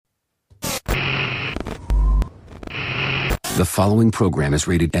The following program is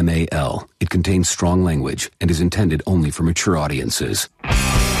rated MAL. It contains strong language and is intended only for mature audiences. Green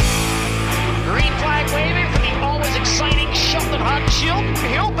flag waving for the always exciting Sheldon Hutchfield.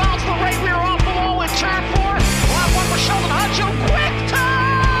 He'll bounce the right rear off the wall in turn 4. We'll have one for Sheldon Hutchfield. Quick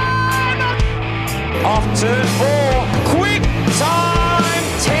time! Off turn 4. Quick time!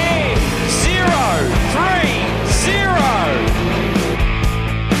 10, 0, 3, 0.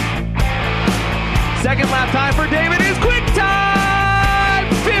 Second lap time for David is quick time!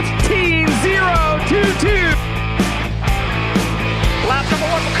 15, 0, 2, 2. Lap number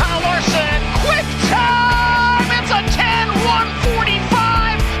 1 for Kyle Larson. Quick time! It's a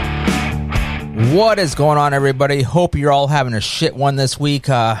 10-145. What is going on, everybody? Hope you're all having a shit one this week.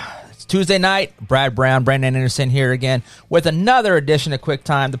 It's Tuesday night. Brad Brown, Brandon Anderson here again with another edition of Quick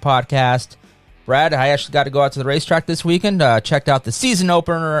Time, the podcast. Brad, I actually got to go out to the racetrack this weekend. Checked out the season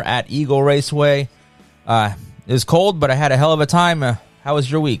opener at Eagle Raceway. It was cold, but I had a hell of a time. How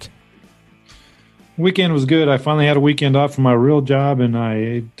was your week? Weekend was good. I finally had a weekend off from my real job, and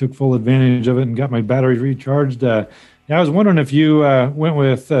I took full advantage of it and got my battery recharged. I was wondering if you went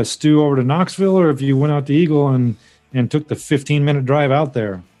with Stu over to Knoxville, or if you went out to Eagle and took the 15-minute drive out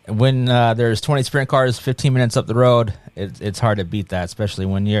there. When there's 20 sprint cars 15 minutes up the road, it's hard to beat that, especially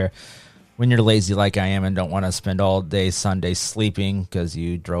when you're lazy like I am and don't want to spend all day Sunday sleeping because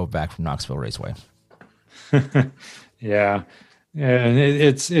you drove back from Knoxville Raceway. Yeah. And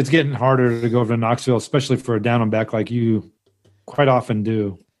it's getting harder to go over to Knoxville, especially for a down and back like you quite often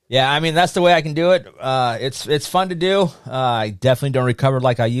do. Yeah, I mean, that's the way I can do it. It's fun to do. I definitely don't recover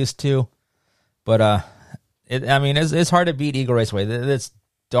like I used to. But, it's hard to beat Eagle Raceway. It's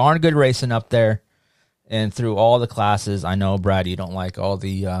darn good racing up there. And through all the classes, I know, Brad, you don't like all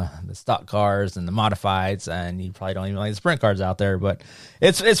the stock cars and the modifieds, and you probably don't even like the sprint cars out there. But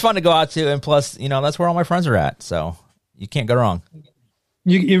it's fun to go out to, and plus, that's where all my friends are at. So you can't go wrong.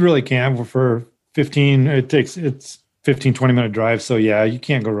 You really can't. For 15, it's 15, 20-minute drive. So, yeah, you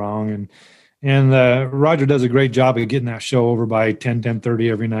can't go wrong. And Roger does a great job of getting that show over by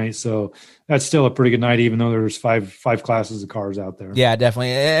 10:30 every night. So that's still a pretty good night, even though there's five classes of cars out there. Yeah,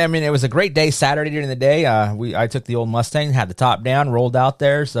 definitely. I mean, it was a great day Saturday during the day. I took the old Mustang, had the top down, rolled out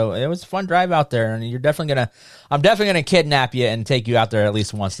there. So it was a fun drive out there. And I'm definitely gonna kidnap you and take you out there at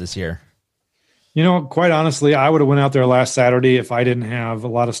least once this year. Quite honestly, I would have went out there last Saturday if I didn't have a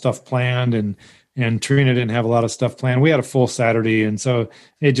lot of stuff planned and Trina didn't have a lot of stuff planned. We had a full Saturday, and so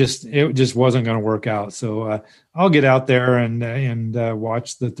it just wasn't going to work out. So I'll get out there and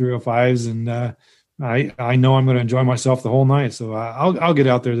watch the 305s, and I know I'm going to enjoy myself the whole night. So I'll get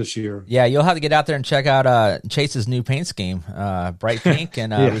out there this year. Yeah, you'll have to get out there and check out Chase's new paint scheme, bright pink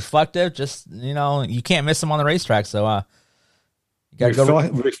and yeah. reflective. Just you can't miss them on the racetrack. So you got to go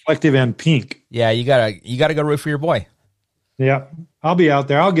reflective and pink. Yeah, you gotta go root for your boy. Yeah, I'll be out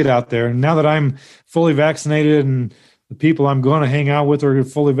there. I'll get out there. And now that I'm fully vaccinated and the people I'm going to hang out with are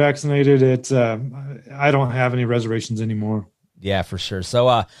fully vaccinated, I don't have any reservations anymore. Yeah, for sure.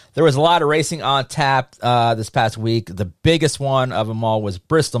 So there was a lot of racing on tap this past week. The biggest one of them all was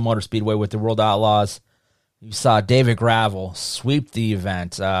Bristol Motor Speedway with the World Outlaws. You saw David Gravel sweep the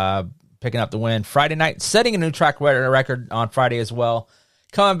event, picking up the win Friday night, setting a new track record on Friday as well.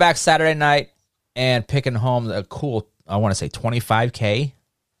 Coming back Saturday night and picking home a cool, I want to say $25K.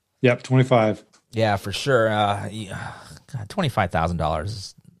 Yep, 25. Yeah, for sure.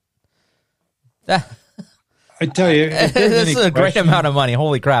 $25,000. I tell you, this is a great amount of money.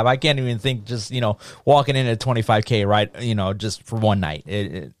 Holy crap! I can't even think just walking in at $25K, right? Just for one night.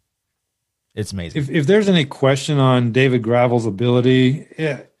 It's amazing. If there's any question on David Gravel's ability,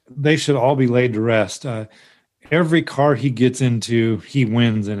 they should all be laid to rest. Every car he gets into, he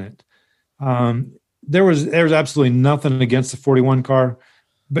wins in it. There was absolutely nothing against the 41 car,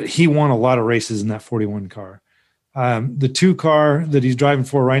 but he won a lot of races in that 41 car. The 2 car that he's driving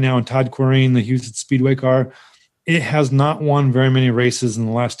for right now in Todd Quirine, the Houston Speedway car, it has not won very many races in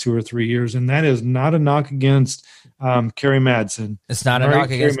the last 2 or 3 years, and that is not a knock against Kerry Madsen. It's not a knock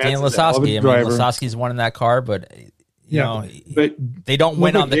against Dan Lasowski. Lasowski's won in that car, but but they don't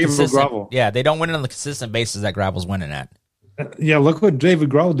win on the consistent. Gravel. Yeah, they don't win on the consistent basis that Gravel's winning at. Yeah, look what David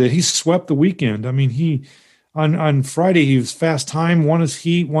Gravel did. He swept the weekend. I mean, he on Friday he was fast time, won his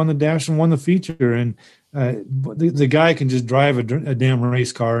heat, won the dash, and won the feature. And the guy can just drive a damn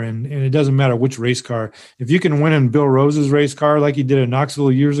race car, and it doesn't matter which race car. If you can win in Bill Rose's race car like he did in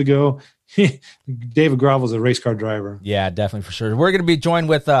Knoxville years ago, David Gravel's a race car driver. Yeah, definitely for sure. We're going to be joined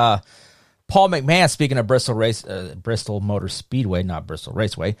with Paul McMahon. Speaking of Bristol Motor Speedway, not Bristol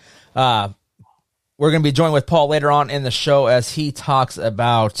Raceway. We're going to be joined with Paul later on in the show as he talks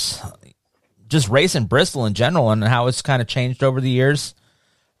about just racing Bristol in general and how it's kind of changed over the years,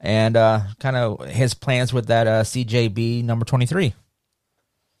 and kind of his plans with that CJB number 23.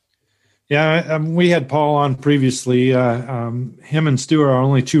 Yeah, we had Paul on previously. Him and Stu are our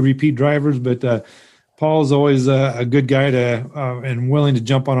only 2 repeat drivers, but Paul's always a good guy and willing to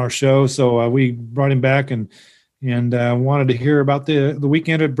jump on our show. So we brought him back and wanted to hear about the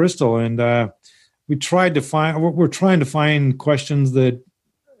weekend at Bristol. And we're trying to find questions that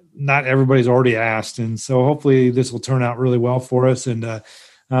not everybody's already asked. And so hopefully this will turn out really well for us. And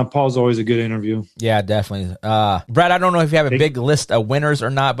Paul's always a good interview. Yeah, definitely. Brad, I don't know if you have a big list of winners or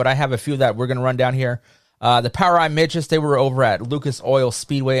not, but I have a few that we're going to run down here. The POWRi Midgets, they were over at Lucas Oil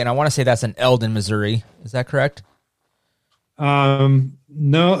Speedway, and I want to say that's in Eldon, Missouri. Is that correct?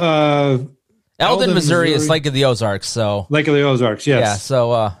 No. Eldon, Missouri is Lake of the Ozarks. So Lake of the Ozarks, yes. Yeah,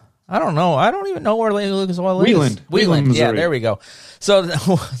 so I don't know. I don't even know where Lucas Oil is. Wheeland, Missouri. Yeah, there we go. So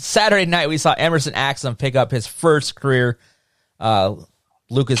Saturday night, we saw Emerson Axsom pick up his first career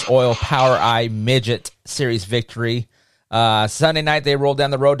Lucas Oil POWRi Midget Series victory. Sunday night, they rolled down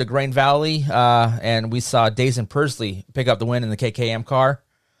the road to Grain Valley, and we saw Dazen Pursley pick up the win in the KKM car.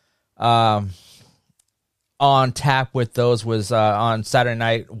 On tap with those was on Saturday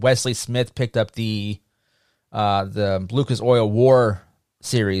night, Wesley Smith picked up the Lucas Oil War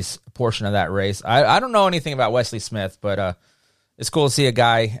Series portion of that race. I don't know anything about Wesley Smith, but it's cool to see a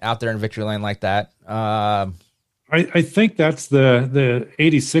guy out there in victory lane like that. I think that's the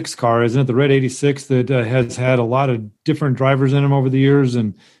 86 car, isn't it? The red 86 that has had a lot of different drivers in them over the years.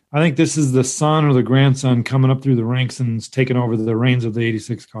 And I think this is the son or the grandson coming up through the ranks and taking over the reins of the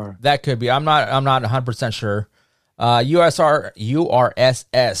 86 car. That could be. I'm not 100% sure.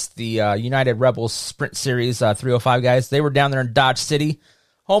 URSS, the United Rebels Sprint Series 305 guys, they were down there in Dodge City,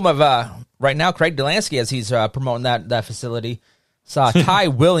 home of right now Craig Delansky, as he's promoting that facility. Saw Ty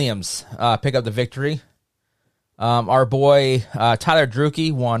Williams pick up the victory. Our boy Tyler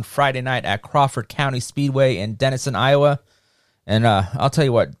Drucke won Friday night at Crawford County Speedway in Denison, Iowa. And I'll tell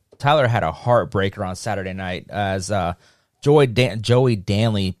you what, Tyler had a heartbreaker on Saturday night as Joey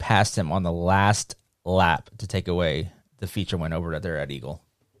Danley passed him on the last lap to take away the feature win over there at Eagle.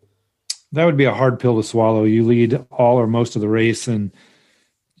 That would be a hard pill to swallow. You lead all or most of the race, and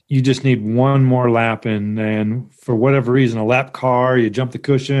you just need one more lap. And for whatever reason, a lap car, you jump the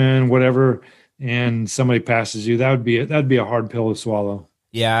cushion, whatever, and somebody passes you. That'd be a hard pill to swallow.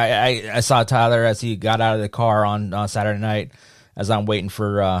 Yeah, I saw Tyler as he got out of the car on Saturday night as I'm waiting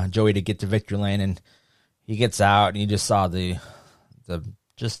for Joey to get to victory lane, and he gets out, and you just saw the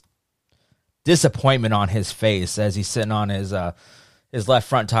just disappointment on his face as he's sitting on his left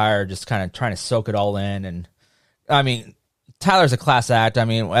front tire, just kind of trying to soak it all in. And I mean, Tyler's a class act. I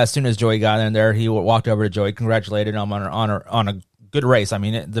mean, as soon as Joey got in there, he walked over to Joey, congratulated him on a good race. I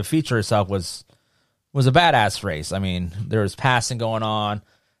mean, the feature itself was a badass race. I mean, there was passing going on.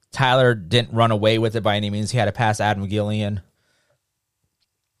 Tyler didn't run away with it by any means. He had to pass Adam Gillian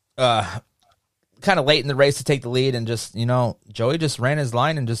kind of late in the race to take the lead, and just, Joey just ran his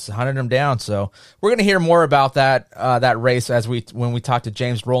line and just hunted him down. So we're going to hear more about that race when we talk to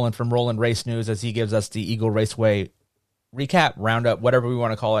James Rowland from Rowland Race News, as he gives us the Eagle Raceway recap, roundup, whatever we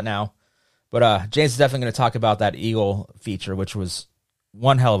want to call it now. But James is definitely going to talk about that Eagle feature, which was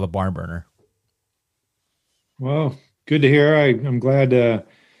one hell of a barn burner. Well, good to hear. I'm glad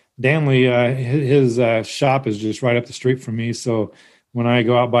Danley, his shop is just right up the street from me. So when I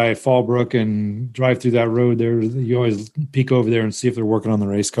go out by Fallbrook and drive through that road there, you always peek over there and see if they're working on the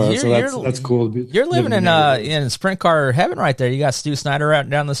race car. So that's cool. You're living in sprint car heaven right there. You got Stu Snyder right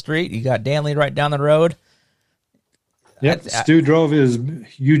down the street. You got Danley right down the road. Yep, Stu drove his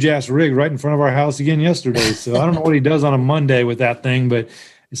huge ass rig right in front of our house again yesterday. So I don't know what he does on a Monday with that thing, but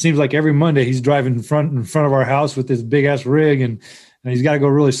it seems like every Monday he's driving in front of our house with this big ass rig, and he's got to go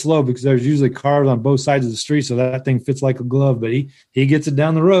really slow because there's usually cars on both sides of the street, so that thing fits like a glove. But he gets it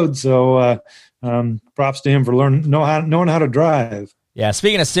down the road. So props to him for knowing how to drive. Yeah.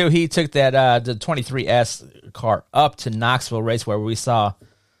 Speaking of Stu, he took that the 23S car up to Knoxville Raceway, where we saw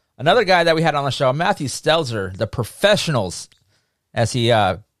another guy that we had on the show, Matthew Stelzer, the Professionals, as he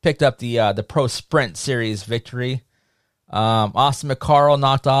picked up the Pro Sprint Series victory. Austin McCarl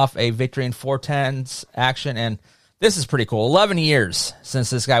knocked off a victory in 410s action, and this is pretty cool. 11 years since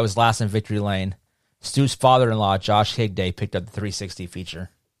this guy was last in victory lane. Stu's father-in-law, Josh Higday, picked up the 360 feature.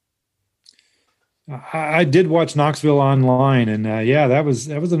 I did watch Knoxville online, and that was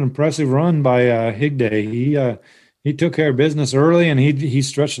an impressive run by Higday. He took care of business early, and he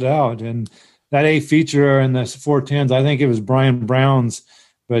stretched it out. And that A feature in the 410s, I think it was Brian Brown's.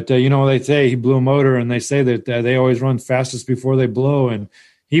 But, they say he blew a motor, and they say that they always run fastest before they blow. And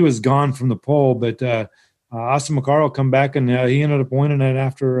he was gone from the pole, but Austin McCarl come back, and he ended up winning it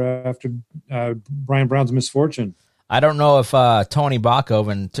after Brian Brown's misfortune. I don't know if Tony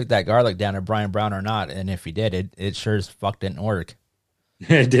Bachhoven took that garlic down to Brian Brown or not, and if he did, it sure as fuck didn't work.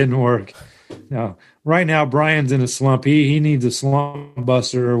 It didn't work. No, right now Brian's in a slump. He needs a slump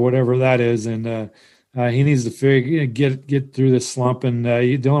buster or whatever that is, and he needs to get through this slump. And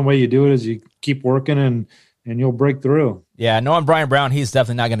the only way you do it is you keep working, and you'll break through. Yeah, knowing Brian Brown, he's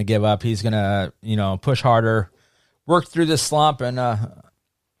definitely not going to give up. He's going to push harder, work through this slump, and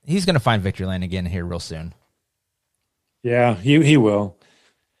he's going to find victory lane again here real soon. Yeah, he will.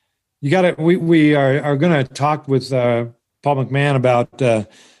 You got to. We are going to talk with Paul McMahon about the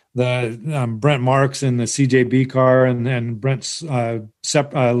Brent Marks and the CJB car, and Brent's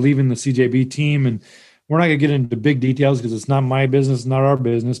leaving the CJB team, and we're not going to get into big details because it's not my business, not our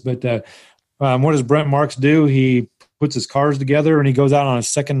business. But what does Brent Marks do? He puts his cars together, and he goes out on a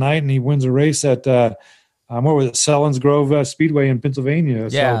second night, and he wins a race at Selinsgrove Speedway in Pennsylvania.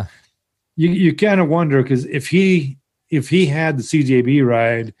 Yeah. So you kind of wonder, because if he had the CJB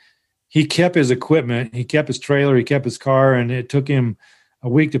ride, he kept his equipment, he kept his trailer, he kept his car, and it took him a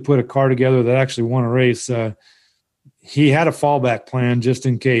week to put a car together that actually won a race. He had a fallback plan just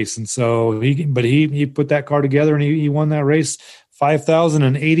in case, and so he put that car together, and he won that race.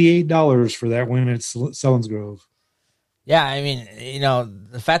 $5,088 for that win at Selinsgrove. Yeah, I mean,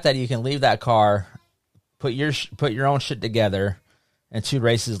 the fact that you can leave that car, put your own shit together, and 2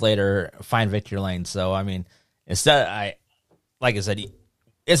 races later find victory lane. So I mean, like I said,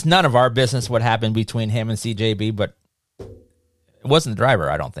 it's none of our business what happened between him and CJB, but it wasn't the driver,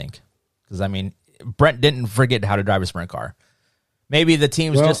 I don't think, because I mean, Brent didn't forget how to drive a sprint car. Maybe the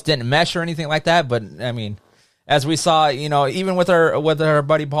teams just didn't mesh or anything like that, but I mean, as we saw, even with our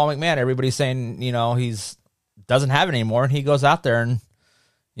buddy Paul McMahon, everybody's saying he's doesn't have it anymore, and he goes out there and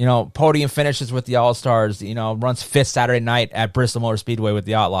podium finishes with the All-Stars, runs 5th Saturday night at Bristol Motor Speedway with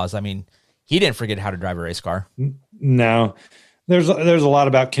the Outlaws. I mean, he didn't forget how to drive a race car. No. There's a lot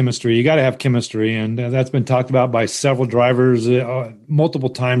about chemistry. You got to have chemistry, and that's been talked about by several drivers multiple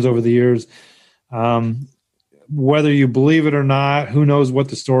times over the years. Whether you believe it or not, who knows what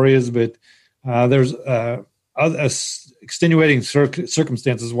the story is, but there's extenuating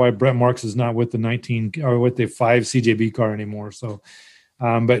circumstances why Brent Marks is not with the 19 or with the 5 CJB car anymore. So,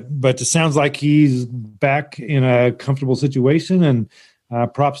 but it sounds like he's back in a comfortable situation, and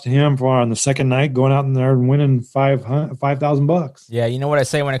props to him for on the second night going out in there and winning $5,000. Yeah, you know what I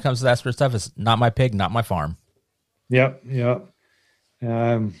say when it comes to that sort of stuff is not my pig, not my farm. Yep.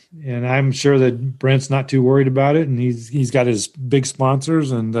 And I'm sure that Brent's not too worried about it, and he's got his big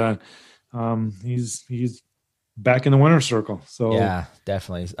sponsors, and he's back in the winner's circle. So yeah,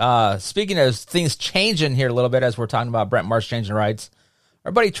 definitely. Speaking of things changing here a little bit as we're talking about Brent Marks changing rides,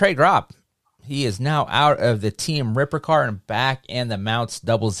 our buddy Trey Gropp, he is now out of the Team Ripper car and back in the Mounts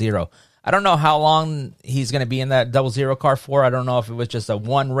 00. I don't know how long he's going to be in that 00 car for. I don't know if it was just a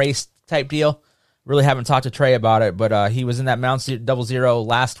one race type deal. Really haven't talked to Trey about it, but he was in that Mounts 00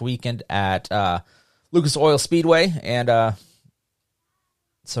 last weekend at Lucas Oil Speedway. And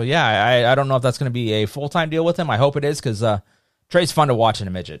so, yeah, I don't know if that's going to be a full-time deal with him. I hope it is, because Trey's fun to watch in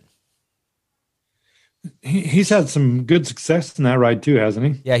a midget. He's had some good success in that ride too,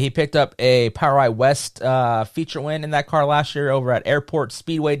 hasn't he? Yeah, he picked up a POWRi West feature win in that car last year over at Airport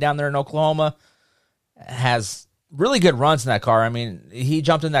Speedway down there in Oklahoma. Has really good runs in that car. I mean, he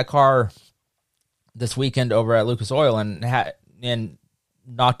jumped in that car this weekend over at Lucas Oil and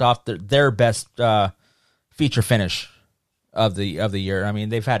knocked off their best feature finish of the year. I mean,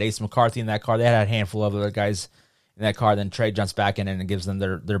 they've had Ace McCarthy in that car. They had a handful of other guys in that car. Then Trey jumps back in and gives them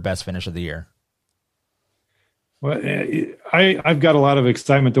their best finish of the year. Well, I've got a lot of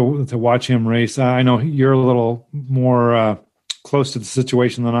excitement to watch him race. I know you're a little more close to the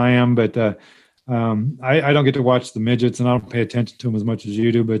situation than I am, but I don't get to watch the midgets, and I don't pay attention to them as much as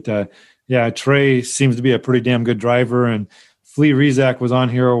you do. But yeah, Trey seems to be a pretty damn good driver, and Flea Rizak was on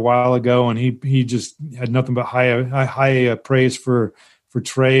here a while ago, and he just had nothing but high praise for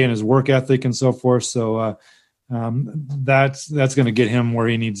Trey and his work ethic and so forth. So that's going to get him where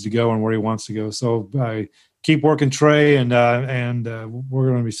he needs to go and where he wants to go. So keep working, Trey, and we're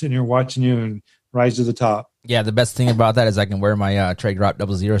going to be sitting here watching you and rise to the top. Yeah, the best thing about that is I can wear my Trey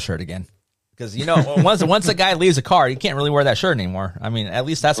Gropp 00 shirt again. Because, once a guy leaves a car, you can't really wear that shirt anymore. I mean, at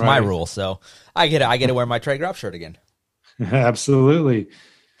least that's my rule. So I get to wear my Trey Gropp shirt again. Absolutely.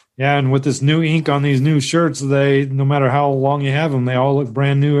 Yeah, and with this new ink on these new shirts, they, no matter how long you have them, they all look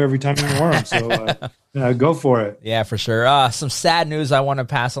brand new every time you wear them. So go for it. Yeah, for sure. Some sad news I want to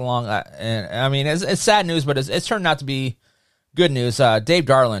pass along. And I mean, it's sad news, but it's turned out to be good news. Dave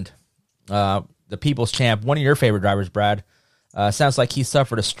Darland, the People's Champ, one of your favorite drivers, Brad. Sounds like he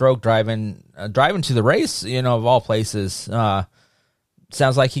suffered a stroke driving to the race, of all places.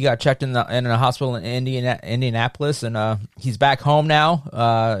 Sounds like he got checked in a hospital in Indianapolis, and he's back home now.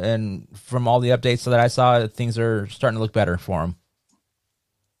 And from all the updates that I saw, things are starting to look better for him.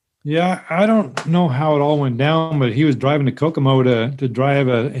 Yeah, I don't know how it all went down, but he was driving to Kokomo to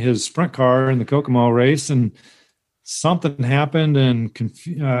drive his sprint car in the Kokomo race, and something happened, and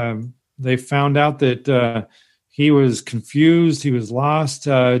they found out that he was confused, he was lost,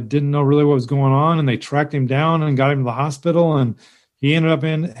 didn't know really what was going on, and they tracked him down and got him to the hospital, and he ended up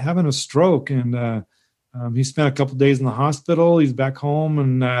having a stroke, and he spent a couple days in the hospital. He's back home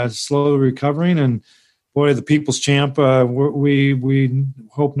and slowly recovering. And boy, the People's Champ, we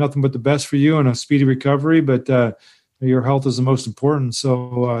hope nothing but the best for you and a speedy recovery. But your health is the most important.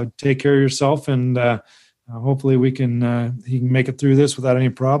 So take care of yourself, and hopefully he can make it through this without any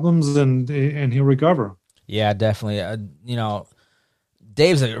problems, and he'll recover. Yeah, definitely.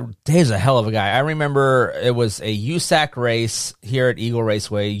 Dave's a hell of a guy. I remember it was a USAC race here at Eagle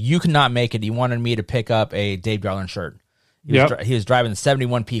Raceway. You could not make it. He wanted me to pick up a Dave Darland shirt. He was driving the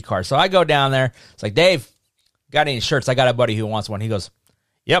 71P car. So I go down there. It's like, Dave, got any shirts? I got a buddy who wants one. He goes,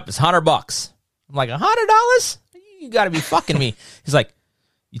 yep, it's $100. I'm like, $100? You got to be fucking me. He's like,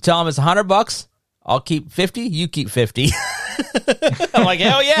 you tell him it's $100. I'll keep 50. You keep 50. I'm like,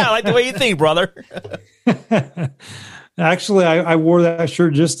 hell yeah, I like the way you think, brother. Actually, I wore that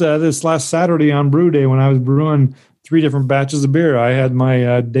shirt just this last Saturday on Brew Day when I was brewing 3 different batches of beer. I had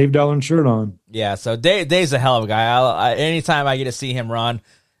my Dave Darland shirt on. Yeah, so Dave's a hell of a guy. Anytime I get to see him run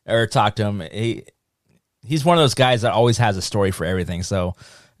or talk to him, he's one of those guys that always has a story for everything. So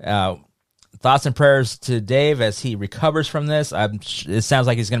thoughts and prayers to Dave as he recovers from this. It sounds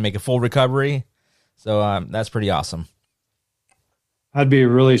like he's going to make a full recovery. So that's pretty awesome. I'd be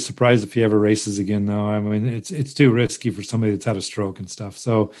really surprised if he ever races again, though. I mean, it's too risky for somebody that's had a stroke and stuff.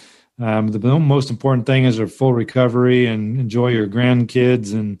 So the most important thing is a full recovery and enjoy your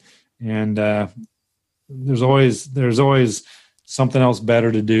grandkids, and there's always something else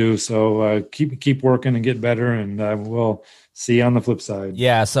better to do. So keep working and get better, and we'll see you on the flip side.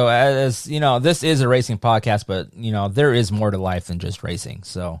 Yeah. So as you know, this is a racing podcast, but there is more to life than just racing.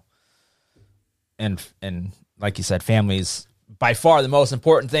 So, and like you said, family's by far the most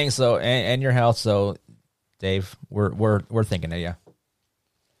important thing. So, and your health. So, Dave, we're thinking of you.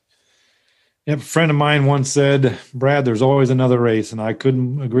 Yep. A friend of mine once said, Brad, there's always another race. And I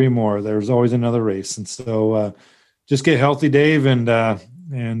couldn't agree more. There's always another race. And so, just get healthy, Dave, and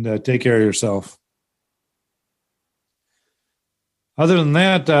take care of yourself. Other than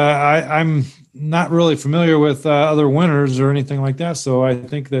that, I'm not really familiar with other winners or anything like that. So I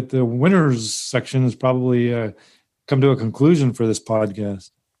think that the winners section is probably come to a conclusion for this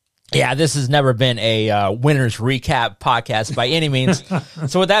podcast. Yeah, this has never been a winners recap podcast by any means.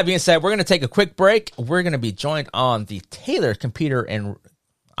 So with that being said, we're going to take a quick break. We're going to be joined on the Taylor Computer, and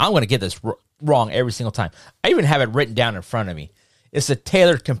I'm going to get this wrong every single time. I even have it written down in front of me. It's the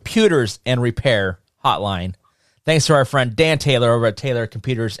Taylor Computers and Repair hotline. Thanks to our friend Dan Taylor over at Taylor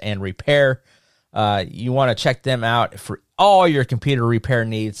Computers and Repair. You want to check them out for all your computer repair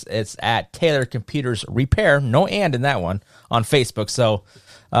needs. It's at Taylor Computers Repair, no and in that one, on Facebook. So,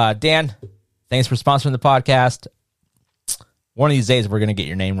 Dan, thanks for sponsoring the podcast. One of these days, we're going to get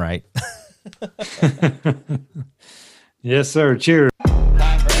your name right. Yes, sir. Cheers.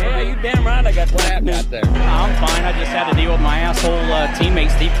 Yeah, you damn right I got what happened out there. I'm fine. I just had to deal with my asshole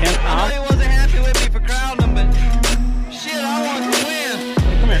teammate, Steve Kent. He wasn't happy with me for crowding him, but shit, I wanted to win.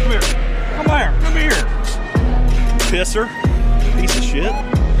 Come here. Pisser. Piece of shit.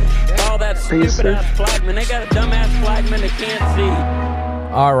 All that stupid-ass flagman. They got a dumbass flagman that can't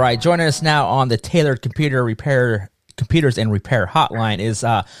see. All right, joining us now on the Taylor Computers and Repair hotline is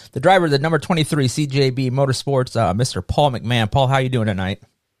the driver of the number 23 CJB Motorsports, Mr. Paul McMahon. Paul, how you doing tonight?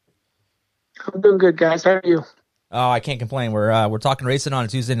 I'm doing good, guys. How are you? Oh, I can't complain. We're talking racing on a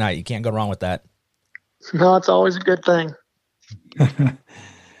Tuesday night. You can't go wrong with that. No, it's always a good thing.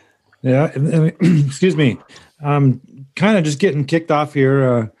 Yeah, excuse me. Kind of just getting kicked off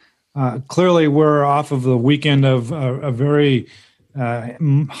here. Clearly, we're off of the weekend of a very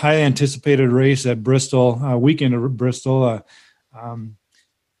high anticipated race at Bristol, weekend of Bristol.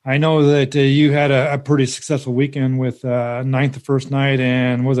 I know that you had a pretty successful weekend with ninth the first night,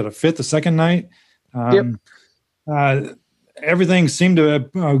 and was it a fifth the second night? Yep. Everything seemed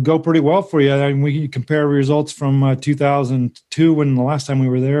to go pretty well for you. I mean, we compare results from 2002 when the last time we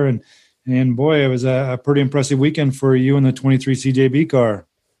were there, and boy, it was a pretty impressive weekend for you in the 23 CJB car.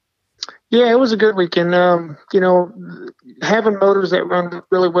 Yeah, it was a good weekend. Having motors that run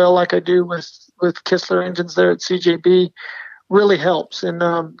really well, like I do with Kistler engines there at CJB, really helps. And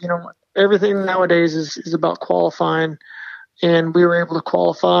everything nowadays is about qualifying, and we were able to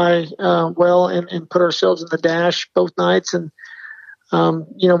qualify well and put ourselves in the dash both nights. And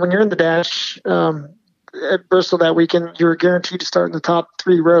when you're in the dash at Bristol that weekend, you're guaranteed to start in the top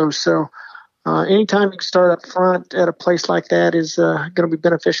 3 rows. So anytime you can start up front at a place like that is going to be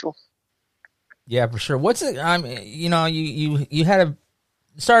beneficial. Yeah, for sure. What's it? You had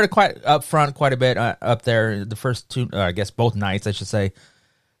started quite up front quite a bit up there the first 2, I guess both nights I should say.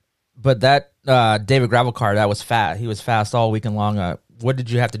 But that David Gravel car, that was fast. He was fast all weekend long. What did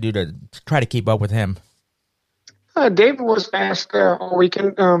you have to do to try to keep up with him? David was fast all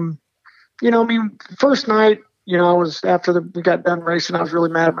weekend. First night, I was we got done racing. I was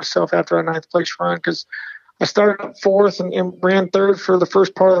really mad at myself after our 9th place run because I started up 4th and ran 3rd for the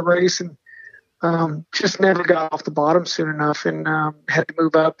first part of the race and just never got off the bottom soon enough and had to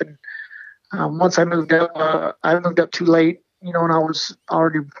move up. And once I moved up too late, and I was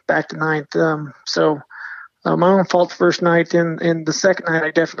already back to 9th. So my own fault the first night, and the second night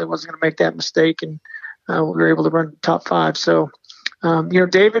I definitely wasn't going to make that mistake, and we were able to run top 5. So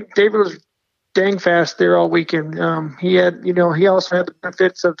David was dang fast there all weekend. He had, he also had the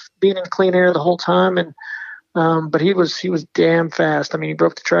benefits of being in clean air the whole time, and but he was damn fast. I mean, he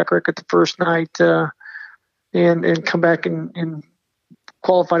broke the track record the first night, and come back and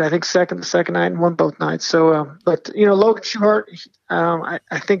qualified, I think, second the second night and won both nights. So, but Logan Schuchart,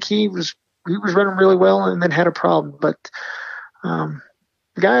 I think he was running really well and then had a problem. But the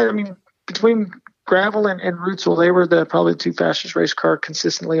guy, between Gravel and Rutzel, they were probably the 2 fastest race car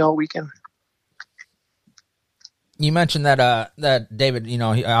consistently all weekend. You mentioned that David, he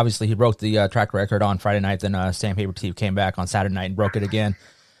broke the track record on Friday night. Then Sandpaper Steve came back on Saturday night and broke it again.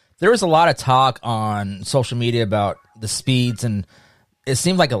 There was a lot of talk on social media about the speeds, and it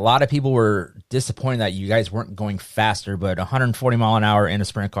seemed like a lot of people were disappointed that you guys weren't going faster. But 140 mile an hour in a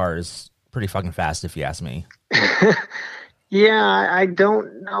sprint car is pretty fucking fast, if you ask me. Yeah, I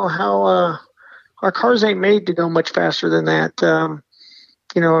don't know how our cars ain't made to go much faster than that.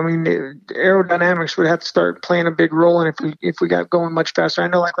 Aerodynamics would have to start playing a big role in if we got going much faster. I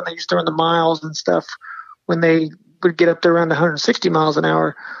know, like when they used to run the miles and stuff, when they would get up to around 160 miles an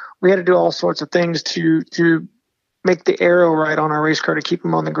hour, we had to do all sorts of things to make the aero right on our race car to keep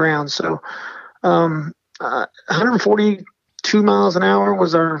them on the ground. So 142 miles an hour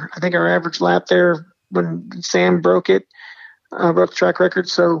was our average lap there when Sam broke the track record.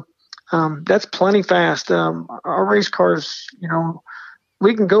 So that's plenty fast. Our race cars,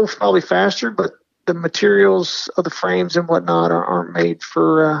 we can go probably faster, but the materials of the frames and whatnot aren't made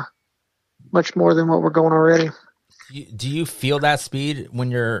for much more than what we're going already. Do you feel that speed when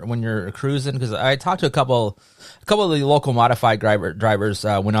you're cruising? Because I talked to a couple of the local modified drivers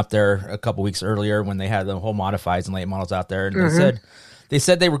went up there a couple weeks earlier when they had the whole modifieds and late models out there, and they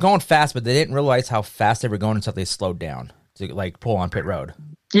said they were going fast, but they didn't realize how fast they were going until they slowed down to pull on pit road.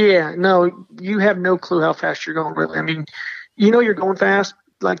 Yeah, no, you have no clue how fast you're going, really. I mean, you're going fast.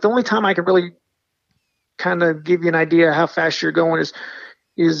 Like, the only time I can really kind of give you an idea how fast you're going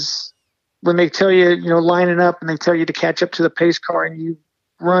is when they tell you, lining up and they tell you to catch up to the pace car and you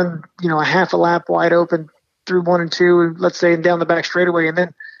run, a half a lap wide open through 1 and 2, let's say, and down the back straightaway. And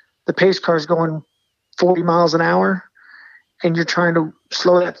then the pace car is going 40 miles an hour and you're trying to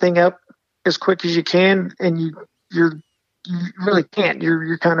slow that thing up as quick as you can. And you really can't.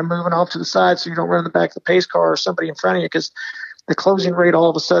 You're kind of moving off to the side so you don't run in the back of the pace car or somebody in front of you, because the closing rate,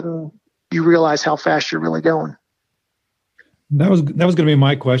 all of a sudden you realize how fast you're really going. That was going to be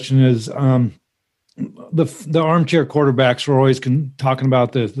my question. Is the armchair quarterbacks were always talking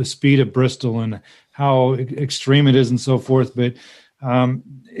about the speed at Bristol and how extreme it is and so forth. But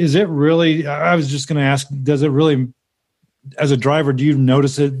is it really? I was just going to ask: does it really, as a driver, do you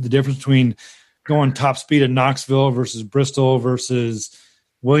notice the difference between going top speed at Knoxville versus Bristol versus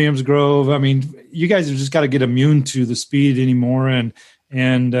Williams Grove? I mean, you guys have just got to get immune to the speed anymore, and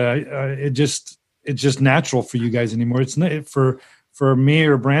it's just natural for you guys anymore. It's not for me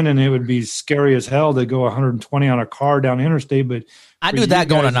or Brandon. It would be scary as hell to go 120 on a car down interstate. But I do that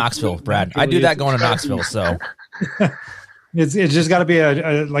going to Knoxville, Brad. I do that going to Knoxville. So it's just got to be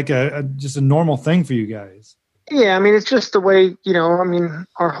just a normal thing for you guys. Yeah, I mean, it's just the way,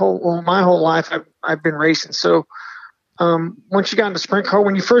 my whole life I've been racing. So once you got in the sprint car,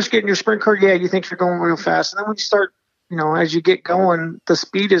 when you first get in your sprint car, yeah, you think you're going real fast. And then when you start, as you get going, the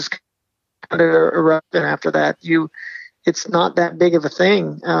speed is kind of erupting after that. It's not that big of a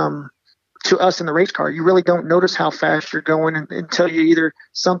thing to us in the race car. You really don't notice how fast you're going until you either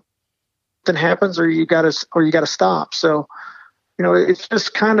something happens, or you got to stop. So, it's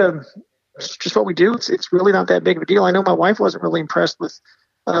just it's just what we do. It's really not that big of a deal. I know my wife wasn't really impressed with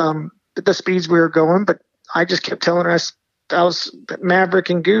the speeds we were going, but I just kept telling her I was Maverick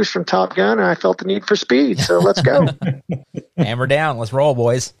and Goose from Top Gun, and I felt the need for speed. So let's go. Hammer down. Let's roll,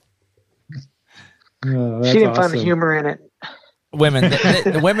 boys. She didn't find the humor in it. Women,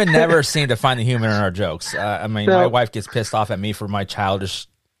 the women never seem to find the humor in our jokes. My wife gets pissed off at me for my childish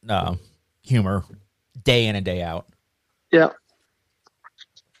humor day in and day out. Yeah.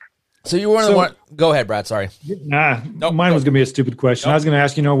 So you were the one. Go ahead, Brad. Sorry. Mine was going to be a stupid question. I was going to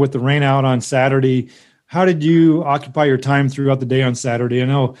ask, with the rain out on Saturday, how did you occupy your time throughout the day on Saturday? I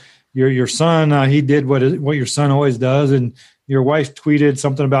know your son, he did what your son always does, and your wife tweeted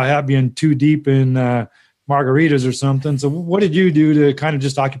something about being too deep in margaritas or something. So what did you do to kind of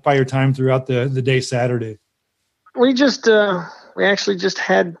just occupy your time throughout the day Saturday? We actually just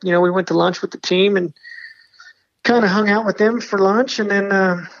had, we went to lunch with the team and kind of hung out with them for lunch. And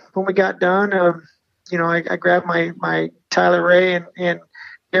then when we got done, I grabbed my Tyler Ray and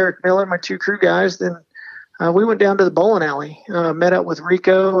Eric Miller, my two crew guys. Then we went down to the bowling alley, met up with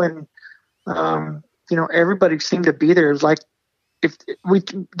Rico, and, everybody seemed to be there. It was like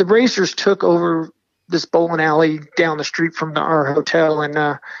the racers took over this bowling alley down the street from our hotel, and,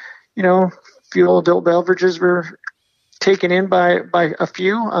 a few adult beverages were taken in by a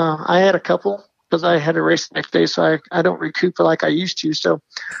few. I had a couple because I had a race the next day, so I don't recoup like I used to. So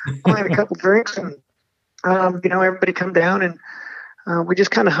I had a couple drinks, and, everybody come down, and we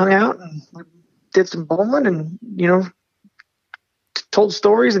just kind of hung out and we did some bowling and, told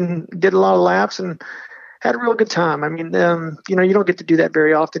stories and did a lot of laps and had a real good time. I mean, you don't get to do that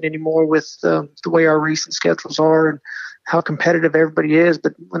very often anymore with the way our racing schedules are and how competitive everybody is.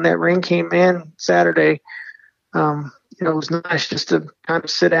 But when that rain came in Saturday, it was nice just to kind of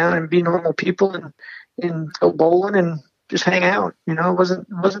sit down and be normal people and go bowling and just hang out. It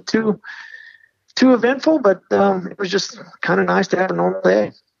wasn't too eventful, but it was just kind of nice to have a normal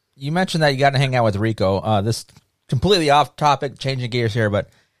day. You mentioned that you got to hang out with Rico. This completely off topic, changing gears here, but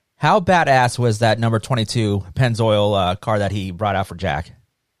how badass was that number 22 Pennzoil car that he brought out for Jack?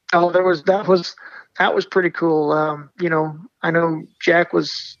 Oh, that was pretty cool. I know Jack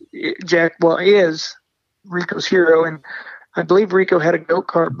is Rico's hero, and I believe Rico had a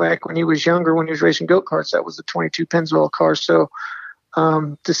go-kart back when he was younger, when he was racing go-karts. That was the 22 Pennzoil car. So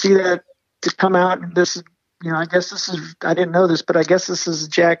to see that, to come out, and this is, I didn't know this, but I guess this is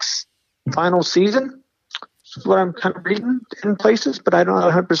Jack's final season. Is what I'm kind of reading in places, but I'm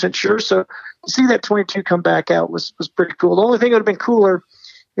not 100% sure. So to see that 22 come back out was pretty cool. The only thing that would have been cooler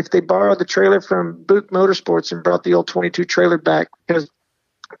if they borrowed the trailer from Buick Motorsports and brought the old 22 trailer back, because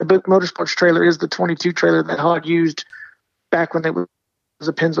the Buick Motorsports trailer is the 22 trailer that Hog used back when it was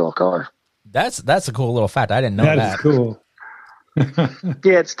a Pennzoil car. That's a cool little fact. I didn't know that. That is cool.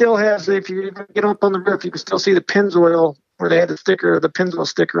 Yeah, it still has, if you get up on the roof, you can still see the Pennzoil where they had the Pennzoil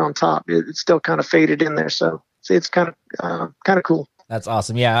sticker on top. It's still kind of faded in there. So it's kind of cool. That's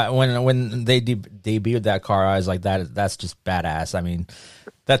awesome. Yeah, when they debuted that car, I was like, that's just badass. I mean,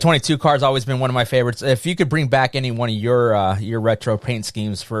 that 22 car has always been one of my favorites. If you could bring back any one of your retro paint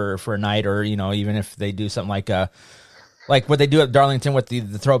schemes for a night, or even if they do something like what they do at Darlington with the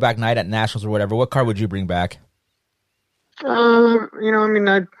throwback night at Nationals or whatever, what car would you bring back?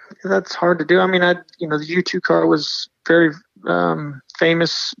 That's hard to do. I mean, the U2 car was very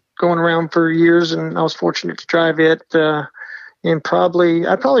famous, going around for years, and I was fortunate to drive it. And I'd probably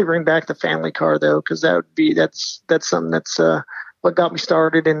bring back the family car though, because that's something that's what got me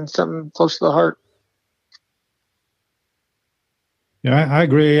started and something close to the heart. Yeah, I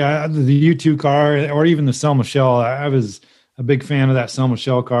agree. The U2 car, or even the Selma Shell, I was a big fan of that Selma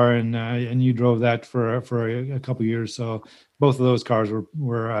Shell car, and you drove that for a couple of years. So both of those cars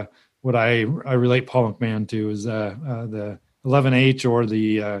were what I relate Paul McMahon to, is the 11H or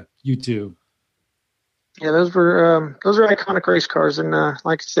the U2. Yeah, those are iconic race cars, and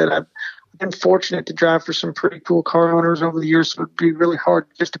like I said, I've been fortunate to drive for some pretty cool car owners over the years. So it'd be really hard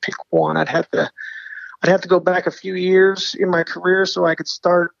just to pick one. I'd have to go back a few years in my career so I could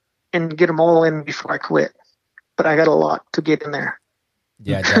start and get them all in before I quit. But I got a lot to get in there.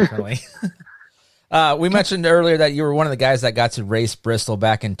 Yeah, definitely. We mentioned earlier that you were one of the guys that got to race Bristol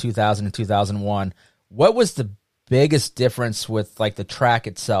back in 2000 and 2001. What was the biggest difference with the track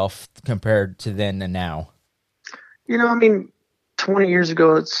itself compared to then and now? 20 years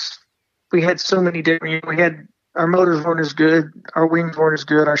ago, we had so many different. Our motors weren't as good, our wings weren't as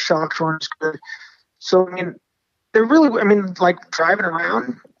good, our shocks weren't as good. So driving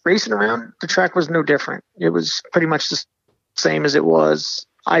around, racing around, the track was no different. It was pretty much the same as it was,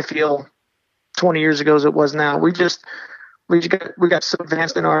 I feel, 20 years ago as it was now. We got so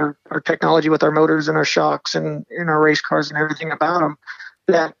advanced in our technology with our motors and our shocks and in our race cars and everything about them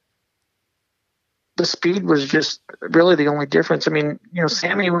that the speed was just really the only difference. I mean,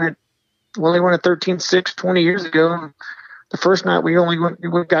 Sammy only went at 13.6 20 years ago. And the first night we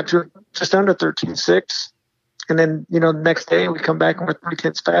got to just under 13.6. And then, the next day we come back and we're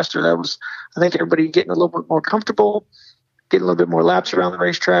 3/10 faster. That was, I think, everybody getting a little bit more comfortable, getting a little bit more laps around the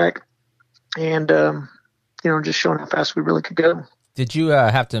racetrack, and, just showing how fast we really could go. Did you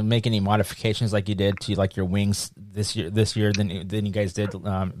have to make any modifications like you did to like your wings this year than you guys did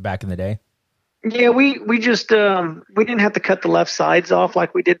back in the day? Yeah, we just we didn't have to cut the left sides off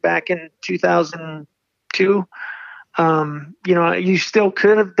like we did back in 2002. You still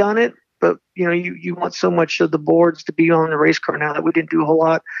could have done it, but you want so much of the boards to be on the race car now that we didn't do a whole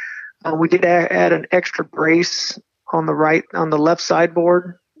lot. We did add an extra brace on the left side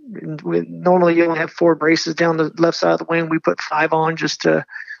board. Normally you only have 4 braces down the left side of the wing. We put 5 on just to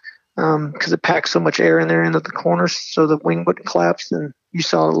because it packs so much air in there into the corners so the wing wouldn't collapse. And you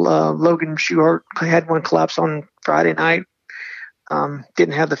saw Logan Schuchart had one collapse on Friday night.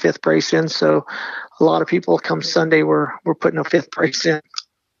 Didn't have the 5th brace in, so a lot of people come Sunday were putting a 5th brace in.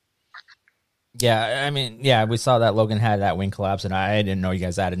 Yeah, I mean, we saw that Logan had that wing collapse, and I didn't know you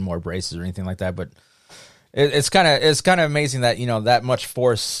guys added more braces or anything like that. But it's kind of amazing that that much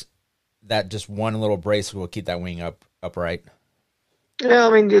force that just one little brace will keep that wing upright. Yeah,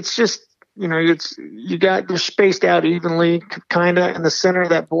 I mean, it's just you're spaced out evenly, kind of, in the center of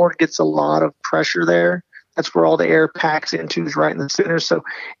that board gets a lot of pressure there. That's where all the air packs into, is right in the center. So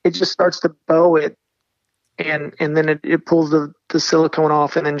it just starts to bow it, and then it pulls the silicone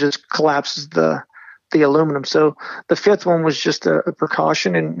off and then just collapses the aluminum. So the 5th one was just a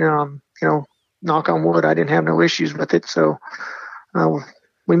precaution, and knock on wood, I didn't have no issues with it. So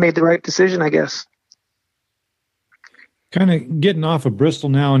we made the right decision, I guess. Kind of getting off of Bristol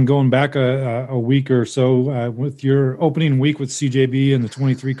now and going back a week or so with your opening week with CJB in the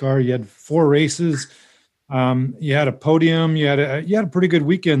 23 car. You had 4 races. You had a podium. You had a pretty good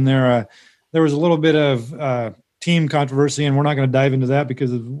weekend there. There was a little bit of team controversy, and we're not going to dive into that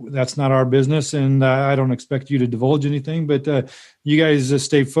because that's not our business, and I don't expect you to divulge anything. But you guys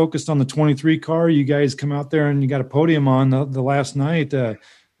stay focused on the 23 car. You guys come out there and you got a podium on the last night.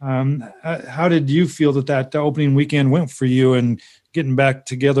 How did you feel that opening weekend went for you and getting back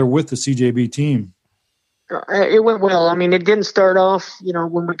together with the CJB team? It went well. I mean, it didn't start off,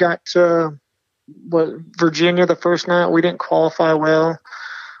 when we got to Virginia the first night, we didn't qualify well.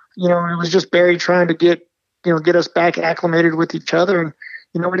 It was just Barry trying to get us back acclimated with each other. And,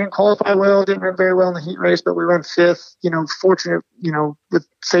 we didn't qualify well, didn't run very well in the heat race, but we ran 5th, fortunate, with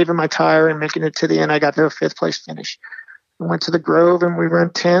saving my tire and making it to the end. I got to a 5th place finish. We went to the Grove and we ran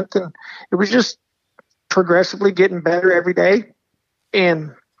 10th, and it was just progressively getting better every day.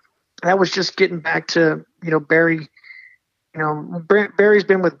 And that was just getting back to, Barry, Barry's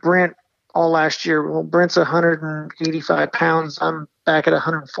been with Brent all last year. Well, Brent's 185 pounds. I'm back at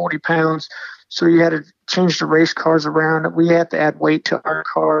 140 pounds. So you had to change the race cars around. We had to add weight to our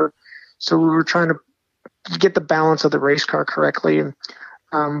car. So we were trying to get the balance of the race car correctly. And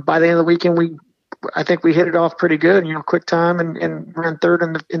by the end of the weekend, I think we hit it off pretty good, quick time and ran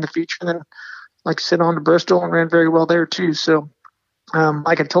 3rd in the feature. And then, like I said, on to Bristol and ran very well there too. So,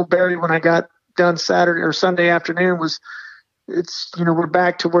 like I told Barry when I got done Saturday or Sunday afternoon we're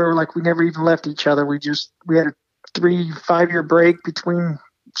back to where we never even left each other. We had a 3-5 year break between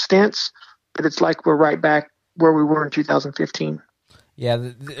stints, but it's like we're right back where we were in 2015.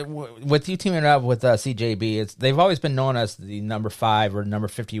 Yeah, with you teaming up with CJB, they've always been known as the number 5 or number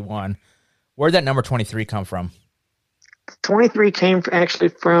 51. Where'd that number 23 come from? 23 came actually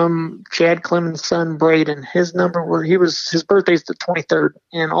from Chad Clemens' son, Braden. His birthday's the 23rd,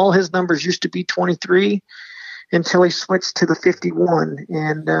 and all his numbers used to be 23 until he switched to the 51.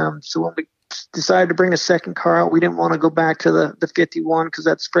 And so when we decided to bring a second car out, we didn't want to go back to the 51 because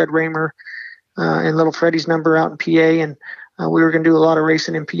that's Fred Raymer and little Freddie's number out in PA, and we were going to do a lot of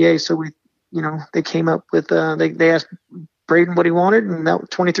racing in PA. So they came up with they asked Braden what he wanted, and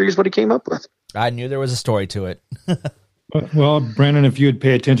that 23 is what he came up with. I knew there was a story to it. Well, Brandon, if you had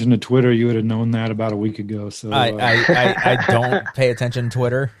paid attention to Twitter, you would have known that about a week ago. So I don't pay attention to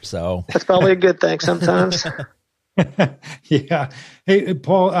Twitter, so that's probably a good thing sometimes. Yeah. Hey,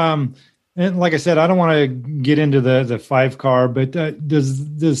 Paul. And like I said, I don't want to get into the 5 car, but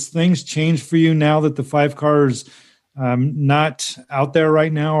does things change for you now that the 5 car is not out there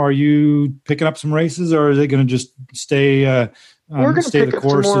right now? Are you picking up some races, or is it going to just stay? We're going to pick up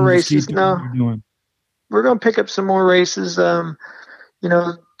some more races. No, we're going to pick up some more races. We're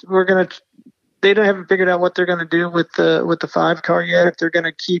going to they haven't figured out what they're going to do with the 5 car yet. If they're going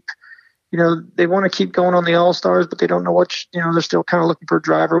to keep, they want to keep going on the All-Stars, but they don't know what, they're still kind of looking for a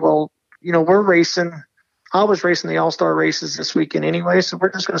driver. Well, we're racing. I was racing the All-Star races this weekend anyway, so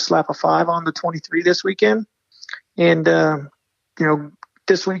we're just going to slap a 5 on the 23 this weekend. And,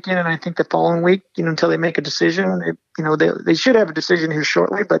 this weekend and I think the following week, until they make a decision, they should have a decision here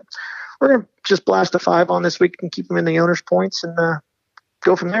shortly, but we're going to just blast a 5 on this week and keep them in the owner's points and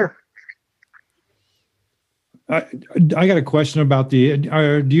go from there. I got a question about do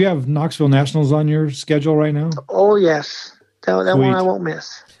you have Knoxville Nationals on your schedule right now? Oh, yes. That one I won't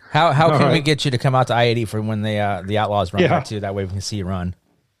miss. How can we get you to come out to I-80 for when the Outlaws run there too? That way we can see you run.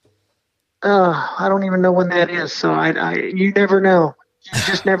 I don't even know when that is, so you never know. You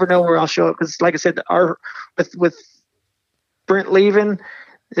just never know where I'll show up because, like I said, with Brent leaving,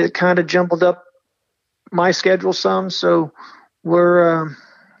 it kind of jumbled up my schedule some. So we're,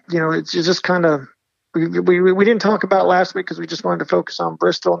 it's just kind of we didn't talk about last week because we just wanted to focus on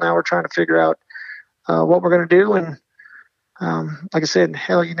Bristol. Now we're trying to figure out what we're going to do, and like I said,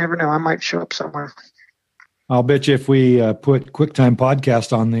 hell, you never know. I might show up somewhere. I'll bet you if we put QuickTime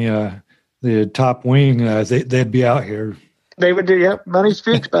Podcast on the top wing, they'd be out here. They would do, yep. Money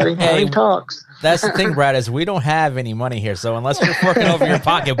speaks, buddy. Money talks. That's the thing, Brad, is we don't have any money here. So unless you're forking over your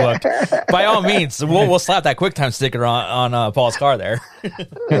pocketbook, by all means, we'll slap that QuickTime sticker on Paul's car there.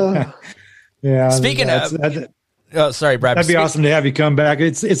 Yeah. Speaking of, sorry, Brad. That'd be awesome to have you come back.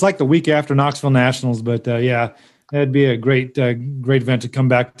 It's like the week after Knoxville Nationals, but that'd be a great event to come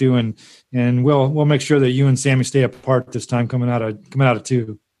back to, and we'll make sure that you and Sammy stay apart this time coming out of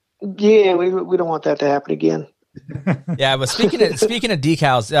 2. Yeah, we don't want that to happen again. Yeah, but speaking of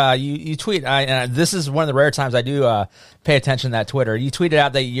decals, you tweet. This is one of the rare times I do pay attention to that Twitter. You tweeted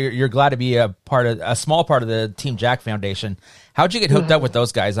out that you're glad to be a small part of the Team Jack Foundation. How'd you get hooked up with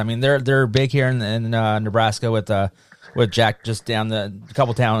those guys? I mean, they're big here in Nebraska with Jack just down a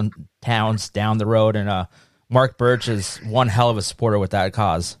couple towns down the road, and Mark Birch is one hell of a supporter with that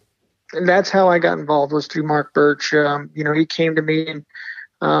cause. And that's how I got involved, was through Mark Birch. He came to me and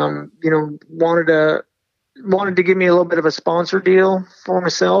wanted to give me a little bit of a sponsor deal for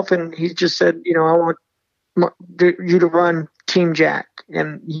myself, and he just said, I want you to run Team Jack,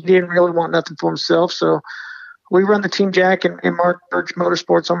 and he didn't really want nothing for himself, so we run the Team Jack and Mark Birch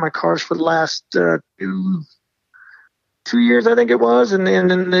Motorsports on my cars for the last 2 years, I think it was, and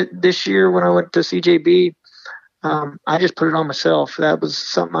then this year when I went to CJB, I just put it on myself. That was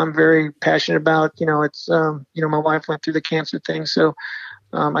something I'm very passionate about. It's my wife went through the cancer thing, so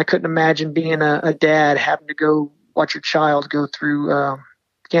I couldn't imagine being a dad having to go watch your child go through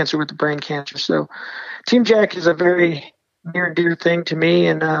cancer with the brain cancer. So Team Jack is a very near and dear thing to me.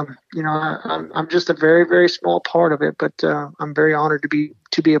 And, I'm just a very, very small part of it, but I'm very honored to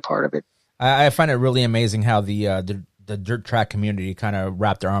be a part of it. I find it really amazing how the dirt track community kind of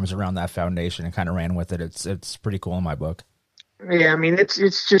wrapped their arms around that foundation and kind of ran with it. It's pretty cool in my book. Yeah. I mean,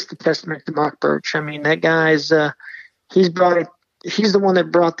 it's just a testament to Mark Birch. I mean, that guy's, he's the one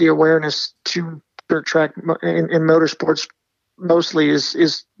that brought the awareness to dirt track in motorsports mostly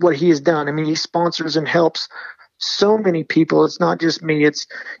is what he has done. I mean, he sponsors and helps so many people. It's not just me. It's,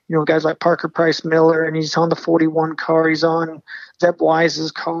 guys like Parker Price Miller, and he's on the 41 car. He's on Zeb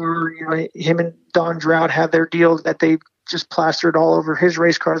Wise's car. Him and Don Drought have their deals that they just plastered all over his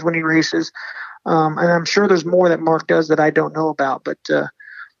race cars when he races. And I'm sure there's more that Mark does that I don't know about, but,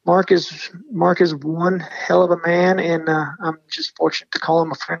 Mark is one hell of a man, and I'm just fortunate to call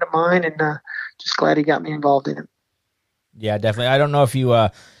him a friend of mine, and just glad he got me involved in it. Yeah, definitely. I don't know if you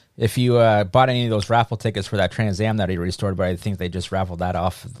bought any of those raffle tickets for that Trans Am that he restored, but I think they just raffled that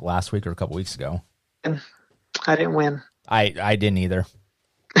off last week or a couple weeks ago. And I didn't win. I didn't either.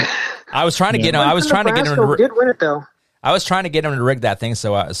 I was trying to get him. I was trying to get him. Did win it though. I was trying to get him to rig that thing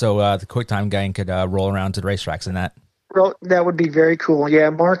so the QuickTime gang could roll around to the racetracks in that. Well, that would be very cool. Yeah,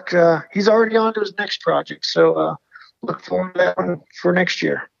 Mark, he's already on to his next project, so look forward to that one for next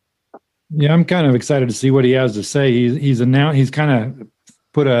year. Yeah, I'm kind of excited to see what he has to say. He's kind of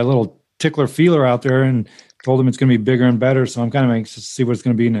put a little tickler feeler out there and told him it's going to be bigger and better. So I'm kind of anxious to see what it's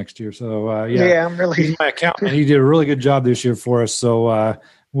going to be next year. So yeah, I'm really. He's my accountant. He did a really good job this year for us. So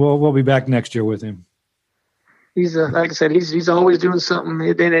we'll be back next year with him. He's like I said, he's always doing something,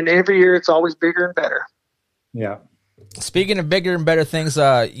 and every year it's always bigger and better. Yeah. Speaking of bigger and better things,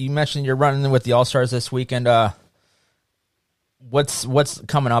 you mentioned you're running with the All-Stars this weekend. What's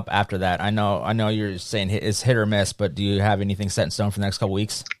coming up after that? I know you're saying it's hit or miss, but do you have anything set in stone for the next couple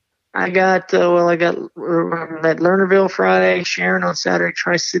weeks? I got at Lernerville Friday, Sharon on Saturday,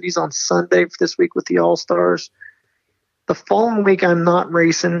 Tri-Cities on Sunday for this week with the All-Stars. The following week, I'm not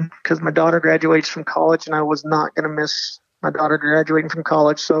racing because my daughter graduates from college, and I was not going to miss my daughter graduating from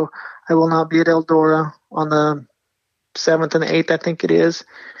college. So I will not be at Eldora on the 7th and the 8th, I think it is.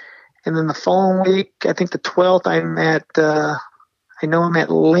 And then the following week, I think the 12th, I'm at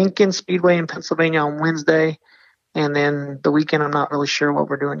Lincoln Speedway in Pennsylvania on Wednesday. And then the weekend, I'm not really sure what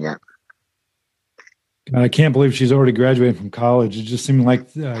we're doing yet. I can't believe she's already graduated from college. It just seemed like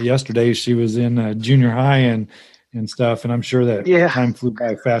yesterday she was in junior high and stuff. And I'm sure that time flew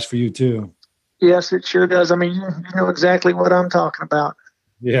by fast for you too. Yes, it sure does. I mean, you know exactly what I'm talking about.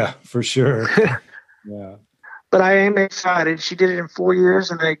 Yeah, for sure. Yeah. But I am excited. She did it in 4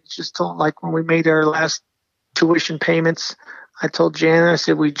 years, and I just told, like, when we made our last tuition payments, I told Janet, I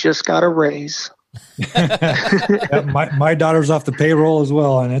said, we just got a raise. My daughter's off the payroll as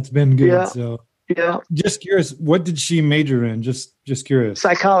well, and it's been good. Yeah. So yeah. Just curious, what did she major in? Just curious.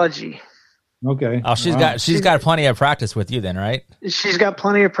 Psychology. Okay. Oh, she's got plenty of practice with you then, right? She's got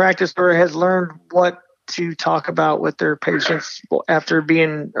plenty of practice, or has learned what to talk about with their patients after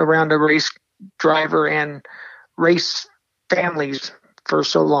being around a race driver and race families for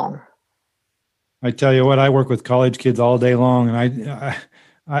so long. I tell you what, I work with college kids all day long, and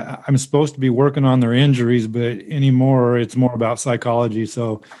I'm supposed to be working on their injuries, but anymore it's more about psychology.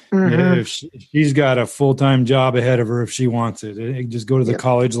 So if she's got a full-time job ahead of her, if she wants it, just go to the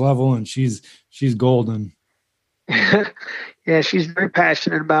college level, and she's golden. Yeah, she's very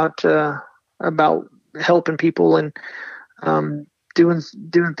passionate about helping people and doing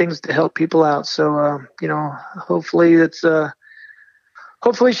things to help people out. So hopefully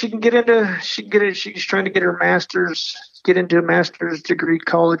hopefully she can get into she's trying to get her master's, get into a master's degree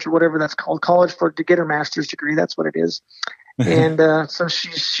college or whatever that's called, college to get her master's degree. That's what it is. And so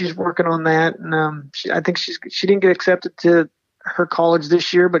she's working on that. And I think she didn't get accepted to her college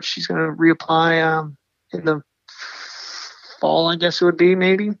this year, but she's going to reapply in the fall, I guess it would be,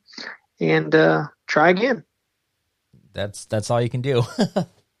 maybe, and try again. That's all you can do.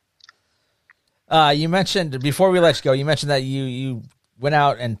 You mentioned, before we let you go, you mentioned that you went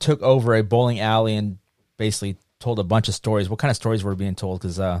out and took over a bowling alley and basically told a bunch of stories. What kind of stories were being told?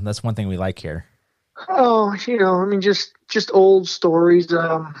 Because that's one thing we like here. Oh, I mean, just old stories.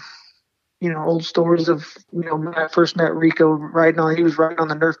 Old stories of, when I first met Rico he was riding on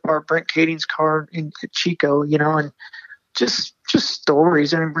the Nerf bar, Brent Kading's car in Chico, and just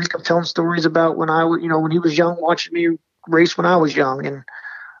stories. And Rico telling stories about when when he was young, watching me race when I was young,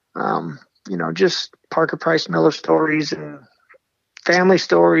 and just Parker Price Miller stories and family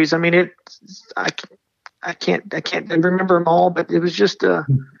stories. I mean, I can't remember them all, but it was just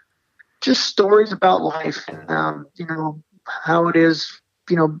stories about life and how it is,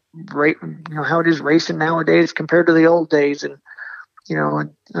 how it is racing nowadays compared to the old days, and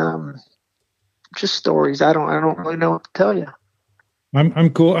just stories. I don't really know what to tell you. I'm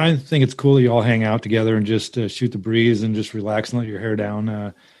cool. I think it's cool that you all hang out together and just shoot the breeze and just relax and let your hair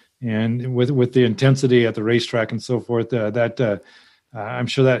down. And with the intensity at the racetrack and so forth, I'm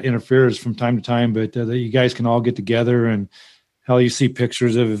sure that interferes from time to time. But that you guys can all get together, and hell, you see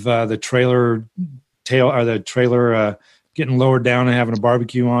pictures of the trailer getting lowered down and having a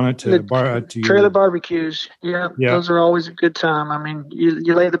barbecue on it. Trailer barbecues, yeah, those are always a good time. I mean,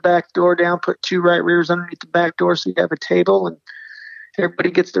 you lay the back door down, put two right rears underneath the back door, so you have a table, and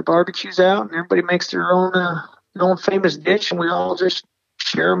everybody gets their barbecues out, and everybody makes their own famous dish, and we all just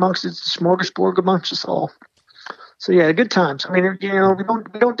share amongst it, smorgasbord amongst us all. So yeah, good times. I mean,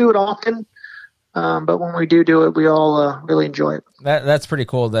 we don't do it often, but when we do it, we all really enjoy it. That's pretty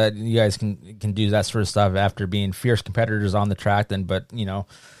cool that you guys can do that sort of stuff after being fierce competitors on the track. But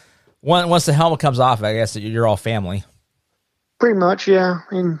once the helmet comes off, I guess you're all family. Pretty much, yeah.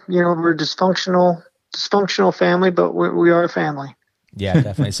 I mean, we're a dysfunctional family, but we are a family. Yeah,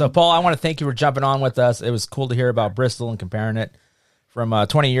 definitely. So, Paul, I want to thank you for jumping on with us. It was cool to hear about Bristol and comparing it from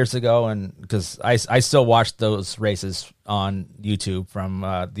 20 years ago, and because I still watch those races on YouTube from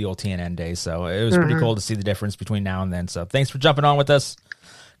the old TNN days, so it was pretty cool to see the difference between now and then. So thanks for jumping on with us.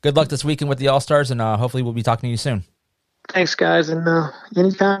 Good luck this weekend with the All-Stars, and hopefully we'll be talking to you soon. Thanks, guys, and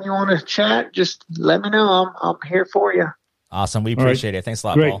anytime you want to chat, just let me know. I'm here for you. Awesome. We appreciate it. Thanks a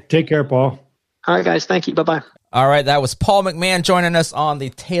lot, Great. Paul. Take care, Paul. All right, guys. Thank you. Bye-bye. All right, that was Paul McMahon joining us on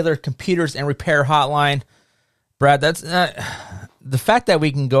the Taylor Computers and Repair Hotline. Brad, that's the fact that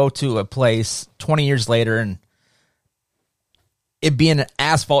we can go to a place 20 years later and it being an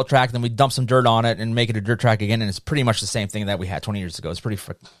asphalt track, then we dump some dirt on it and make it a dirt track again, and it's pretty much the same thing that we had 20 years ago. It's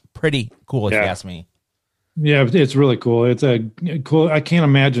pretty cool, if you ask me. Yeah, it's really cool. It's cool. I can't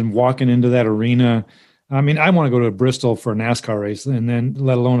imagine walking into that arena I mean, I want to go to Bristol for a NASCAR race, and then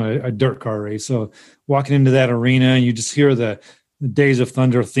let alone a dirt car race. So walking into that arena, and you just hear the Days of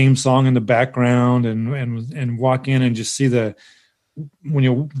Thunder theme song in the background, and walk in and just see when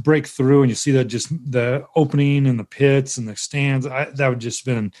you break through and you see the opening and the pits and the stands. That would just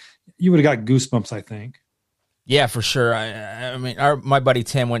been, you would have got goosebumps, I think. Yeah, for sure. I mean, my buddy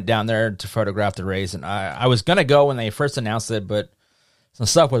Tim went down there to photograph the race, and I was gonna go when they first announced it, but some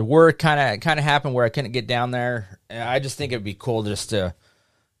stuff with work kind of happened where I couldn't get down there. I just think it'd be cool just to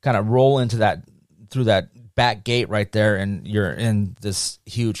kind of roll through that back gate right there, and you're in this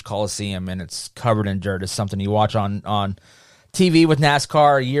huge Coliseum, and it's covered in dirt. It's something you watch on TV with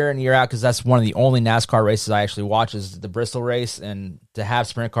NASCAR year in, year out, because that's one of the only NASCAR races I actually watch is the Bristol race, and to have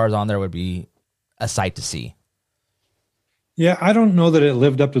sprint cars on there would be a sight to see. Yeah, I don't know that it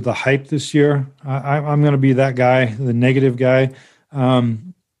lived up to the hype this year. I'm going to be that guy, the negative guy.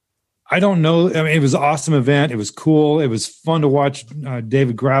 I don't know. I mean, it was an awesome event. It was cool. It was fun to watch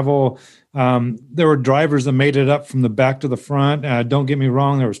David Gravel. There were drivers that made it up from the back to the front. Don't get me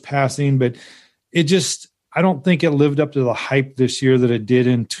wrong, there was passing, but I don't think it lived up to the hype this year that it did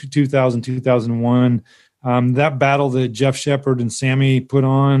in 2000, 2001. That battle that Jeff Shepard and Sammy put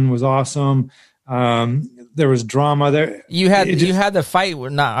on was awesome. There was drama there. You had the fight.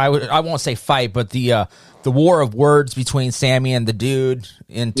 I won't say fight, but the war of words between Sammy and the dude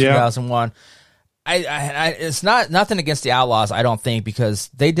in 2001. Yeah. It's nothing against the Outlaws, I don't think, because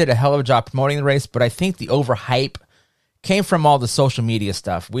they did a hell of a job promoting the race. But I think the overhype came from all the social media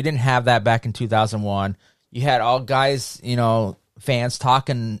stuff. We didn't have that back in 2001. You had all guys, fans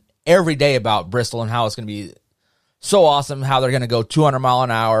talking every day about Bristol and how it's going to be so awesome, how they're going to go 200 mile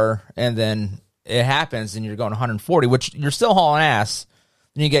an hour, and then it happens and you're going 140, which you're still hauling ass.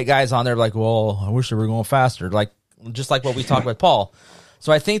 And you get guys on there like, well, I wish they were going faster, just like what we talked with Paul.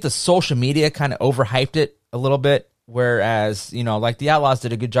 So I think the social media kind of overhyped it a little bit, whereas, like the Outlaws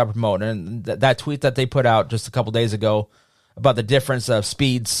did a good job promoting. And that tweet that they put out just a couple days ago about the difference of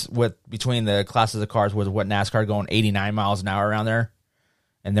speeds between the classes of cars with what NASCAR going 89 miles an hour around there.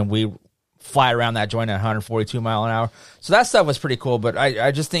 And then we fly around that joint at 142 mile an hour. So that stuff was pretty cool, but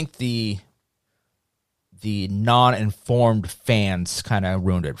I just think the non-informed fans kind of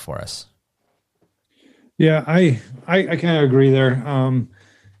ruined it for us. Yeah, I kind of agree there.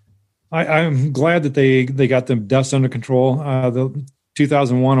 I'm glad that they got the dust under control. The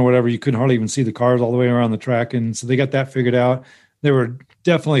 2001 or whatever, you couldn't hardly even see the cars all the way around the track, and so they got that figured out. There were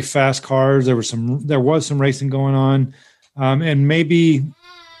definitely fast cars. There was some racing going on, and maybe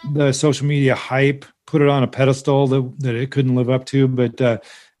the social media hype put it on a pedestal that it couldn't live up to. But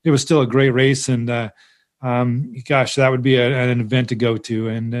it was still a great race, and gosh, that would be an event to go to.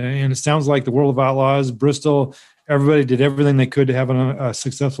 And it sounds like the World of Outlaws, Bristol, everybody did everything they could to have a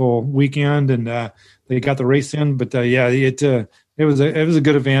successful weekend, and they got the race in. But it was a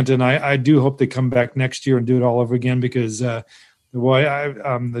good event, and I do hope they come back next year and do it all over again, because the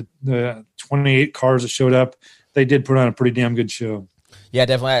 28 cars that showed up, they did put on a pretty damn good show. Yeah,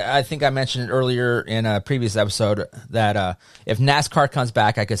 definitely. I think I mentioned it earlier in a previous episode that if NASCAR comes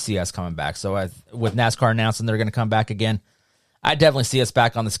back, I could see us coming back. So with NASCAR announcing they're going to come back again, I definitely see us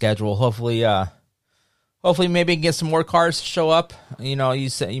back on the schedule. Hopefully maybe get some more cars show up. You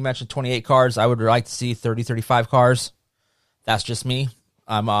mentioned 28 cars. I would like to see 30, 35 cars. That's just me.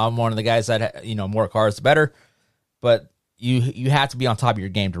 I'm one of the guys that, more cars the better. But you have to be on top of your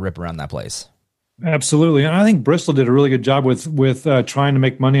game to rip around that place. Absolutely. And I think Bristol did a really good job with trying to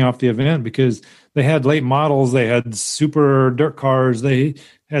make money off the event, because they had late models, they had super dirt cars, they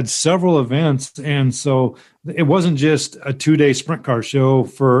had several events. And so it wasn't just a 2-day sprint car show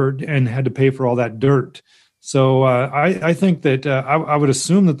and had to pay for all that dirt. So I think that I would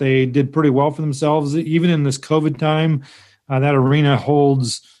assume that they did pretty well for themselves, even in this COVID time. That arena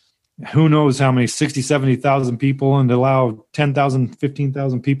holds who knows how many, 60, 70,000 people, and to allow 10,000,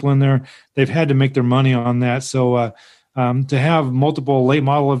 15,000 people in there, they've had to make their money on that. So to have multiple late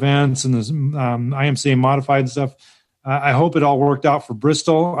model events and this IMCA modified and stuff, I hope it all worked out for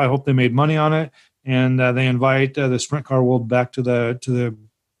Bristol. I hope they made money on it, and they invite the Sprint Car World back to the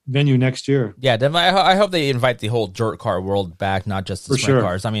venue next year. Yeah, definitely. I hope they invite the whole dirt car world back, not just the sprint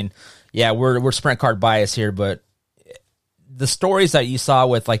cars. I mean, yeah, we're sprint car biased here, but the stories that you saw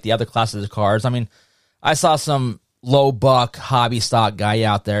with like the other classes of cars, I mean, I saw some low buck hobby stock guy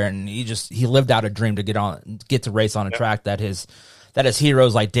out there, and he lived out a dream to get to race on a track that his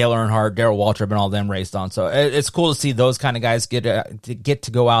heroes like Dale Earnhardt, Darrell Waltrip, and all them raced on. So it's cool to see those kind of guys get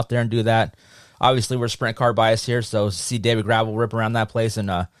to go out there and do that. Obviously, we're sprint car biased here, so see David Gravel rip around that place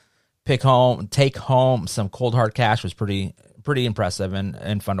and take home some cold hard cash was pretty impressive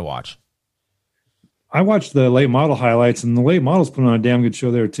and fun to watch. I watched the late model highlights, and the late models put on a damn good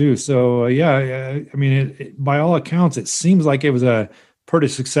show there too. So I mean, by all accounts, it seems like it was a pretty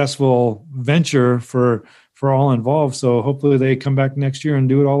successful venture for all involved. So hopefully they come back next year and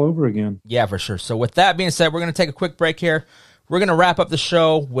do it all over again. Yeah, for sure. So with that being said, we're going to take a quick break here. We're going to wrap up the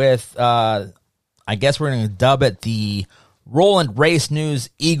show with, I guess we're going to dub it the Roland Race News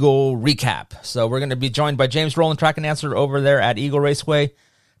Eagle Recap. So we're going to be joined by James Rowland, track announcer over there at Eagle Raceway,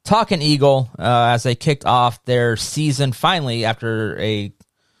 talking Eagle as they kicked off their season finally after a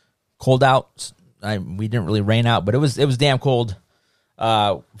cold out. We didn't really rain out, but it was damn cold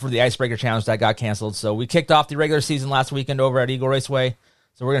for the Icebreaker Challenge that got canceled. So we kicked off the regular season last weekend over at Eagle Raceway.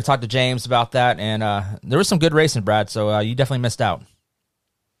 So we're going to talk to James about that. And there was some good racing, Brad, so you definitely missed out.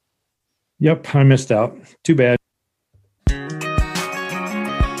 Yep, I missed out. Too bad.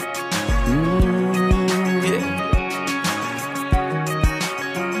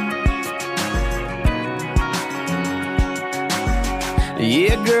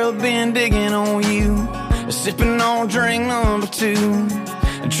 Yeah, girl, been digging on you, sipping on drink number 2,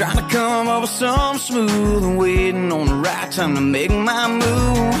 and trying to come up with something smooth and waiting on the right time to make my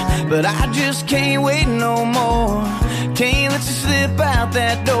move. But I just can't wait no more. Can't let you slip out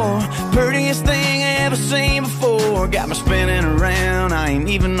that door. Prettiest thing I ever seen before. Got me spinning around, I ain't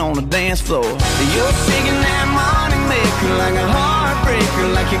even on the dance floor. You're shaking that money maker like a heartbreaker,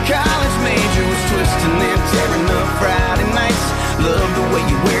 like your college major was twisting and tearing up Friday nights. Love the way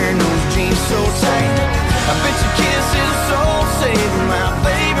you're wearing those jeans so tight. I bet your kiss is a soul saver, my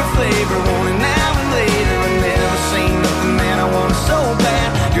favorite flavor. Want it now and later. I never seen nothing that I want so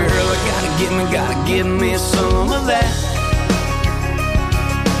bad. Girl, I gotta give me some of that.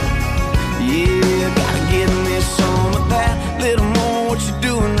 Yeah, gotta give me some of that. Little more what you're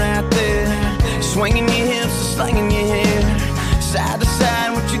doing right there. Swinging your hips and slinging your hair. Side to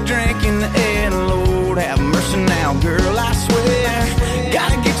side, what you drink in the air. Lord have mercy now, girl, I swear.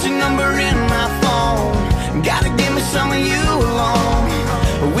 Gotta get your number in my phone. Gotta give me some of you alone.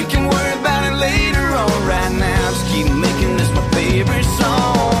 We can worry about it later on. Right now, just keep making this my favorite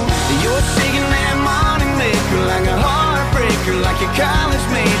song. You're shaking that money maker like a heartbreaker, like your college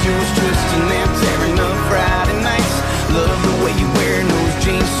major was twisting and tearing up Friday nights. Love the way you're wearing those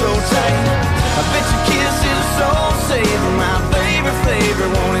jeans so tight. I bet your kiss is a soul saver, my favorite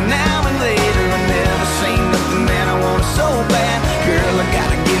flavor. Want it now and later. I never seen nothing that I want so bad. Girl, I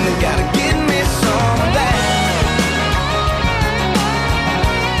gotta give me some of that.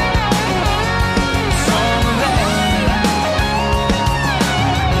 Some of that.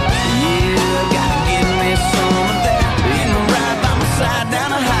 Yeah, gotta give me some of that. In the ride by my side down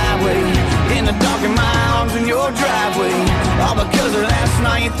the highway, in the dark in my arms in your driveway. All because of last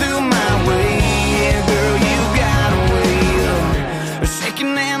night you threw my way. Yeah, girl, you got a way of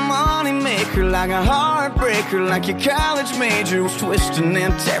shaking that money maker like a heartbreaker, like your college major was twisting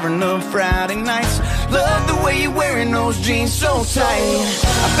and tearing up Friday nights. Love the way you're wearing those jeans so tight.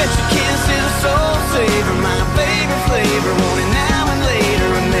 I bet your kiss is a soul saver, my favorite flavor. Want it now and later.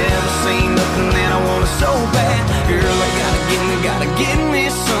 I never seen nothing that I want so bad. Girl, I gotta give me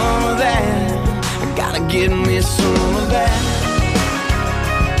some of that. I gotta give me some of that.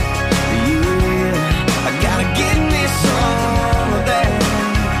 Gotta give me some of that.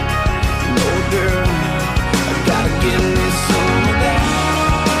 No, girl, I gotta give me some of that.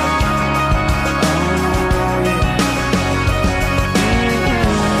 Oh, yeah.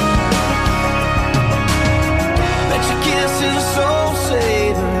 Bet your kiss is a soul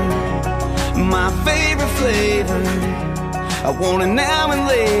saver, my favorite flavor. I want it now and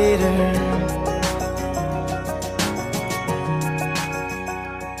later.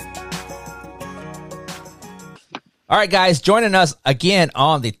 All right, guys, joining us again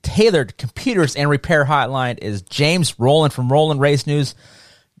on the Tailored Computers and Repair Hotline is James Rowland from Roland Race News,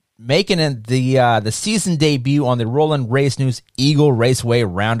 making the season debut on the Roland Race News Eagle Raceway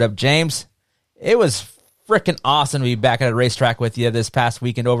Roundup. James, it was freaking awesome to be back at a racetrack with you this past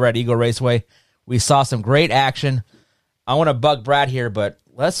weekend over at Eagle Raceway. We saw some great action. I want to bug Brad here, but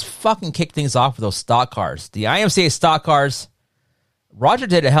let's fucking kick things off with those stock cars. The IMCA stock cars, Roger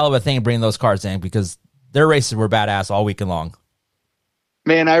did a hell of a thing bringing those cars in because their races were badass all weekend long.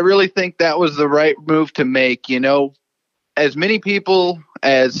 Man, I really think that was the right move to make. You know, as many people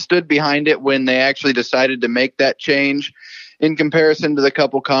as stood behind it when they actually decided to make that change, in comparison to the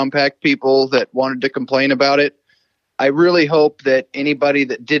couple compact people that wanted to complain about it, I really hope that anybody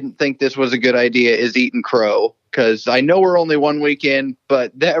that didn't think this was a good idea is eating crow, because I know we're only one weekend,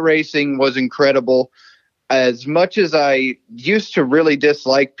 but that racing was incredible. As much as I used to really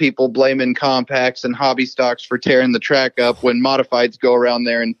dislike people blaming compacts and hobby stocks for tearing the track up when modifieds go around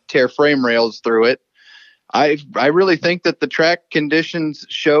there and tear frame rails through it, I really think that the track conditions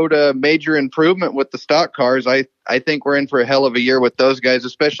showed a major improvement with the stock cars. I think we're in for a hell of a year with those guys,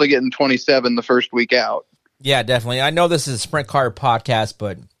 especially getting 27 the first week out. Yeah, definitely. I know this is a sprint car podcast,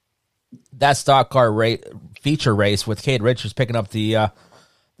 but that stock car feature race with Cade Richards picking up the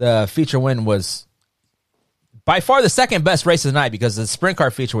feature win was by far the second best race of the night because the sprint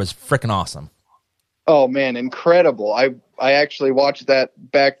car feature was freaking awesome. Oh man, incredible. I actually watched that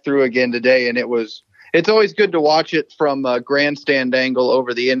back through again today, and it's always good to watch it from a grandstand angle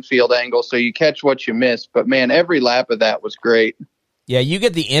over the infield angle so you catch what you miss. But man, every lap of that was great. Yeah, you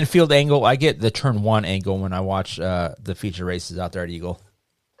get the infield angle. I get the turn one angle when I watch the feature races out there at Eagle.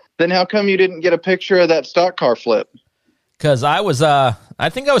 Then how come you didn't get a picture of that stock car flip? Because I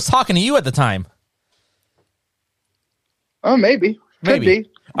think I was talking to you at the time. Oh, maybe. Could be.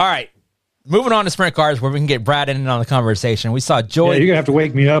 All right. Moving on to sprint cars where we can get Brad in on the conversation. We saw Joey. Yeah, you're going to have to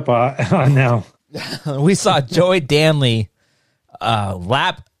wake me up on now. We saw Joey Danley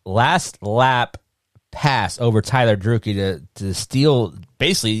last lap pass over Tyler Drucke to steal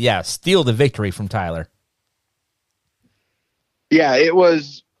the victory from Tyler. Yeah, it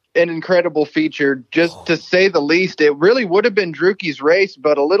was an incredible feature, just to say the least. It really would have been Drucke's race,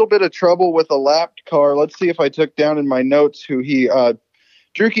 but a little bit of trouble with a lapped car. Let's see if I took down in my notes who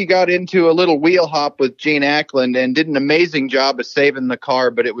Drucke got into a little wheel hop with Gene Ackland and did an amazing job of saving the car,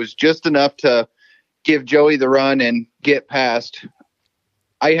 but it was just enough to give Joey the run and get past.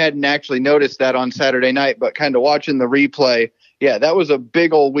 I hadn't actually noticed that on Saturday night, but kind of watching the replay, yeah, that was a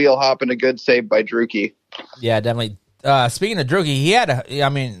big old wheel hop and a good save by Drucke. Yeah, definitely. Speaking of Drucke,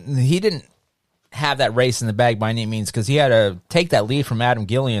 he didn't have that race in the bag by any means because he had to take that lead from Adam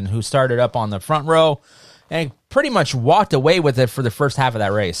Gillian, who started up on the front row and pretty much walked away with it for the first half of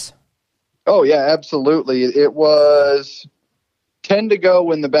that race. Oh, yeah, absolutely. It was 10 to go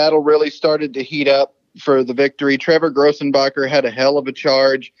when the battle really started to heat up for the victory. Trevor Grossenbacher had a hell of a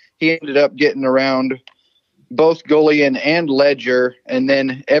charge. He ended up getting around both Gullion and Ledger, and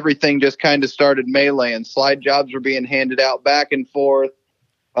then everything just kind of started meleeing. Slide jobs were being handed out back and forth.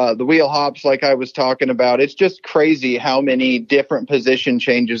 The wheel hops, like I was talking about, it's just crazy how many different position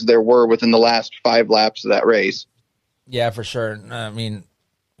changes there were within the last 5 laps of that race. Yeah, for sure. I mean,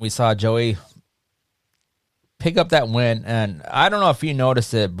 we saw Joey pick up that win, and I don't know if you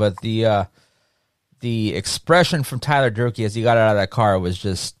noticed it, but the expression from Tyler Drucke as he got out of that car was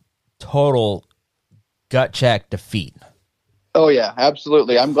just total gut check defeat. Oh, yeah,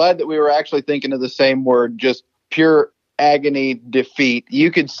 absolutely. I'm glad that we were actually thinking of the same word, just pure agony defeat.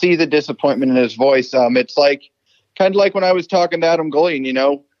 You could see the disappointment in his voice. It's kind of like when I was talking to Adam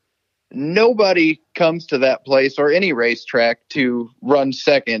Gullion, nobody comes to that place or any racetrack to run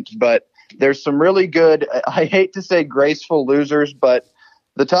second, but there's some really good, I hate to say graceful losers, but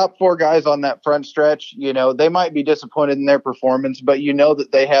the top 4 guys on that front stretch, they might be disappointed in their performance, but that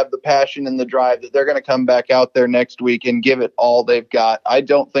they have the passion and the drive that they're going to come back out there next week and give it all they've got. I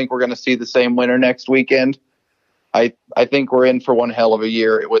don't think we're going to see the same winner next weekend. I think we're in for one hell of a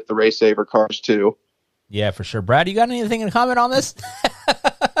year with the Race Saver cars too. Yeah, for sure. Brad, you got anything to comment on this?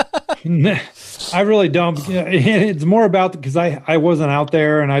 I really don't. It's more about because I wasn't out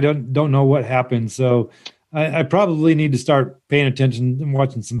there and I don't know what happened. So I probably need to start paying attention and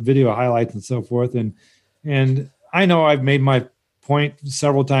watching some video highlights and so forth. And I know I've made my point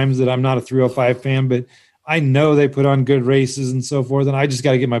several times that I'm not a 305 fan, but I know they put on good races and so forth. And I just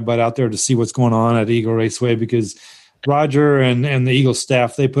got to get my butt out there to see what's going on at Eagle Raceway because Roger and the Eagle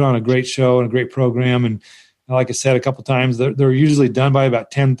staff, they put on a great show and a great program. And like I said a couple times, they're usually done by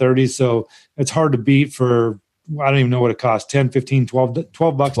about 10:30. So it's hard to beat for, I don't even know what it costs, 10, 15, 12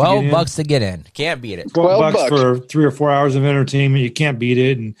 bucks. $12 to get in. Can't beat it. $12 for 3 or 4 hours of entertainment. You can't beat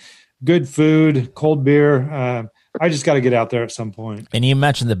it. And good food, cold beer. I just got to get out there at some point. And you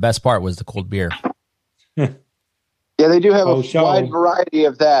mentioned the best part was the cold beer. Yeah, they do have a wide variety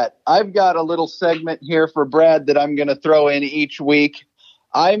of that. I've got a little segment here for Brad that I'm going to throw in each week.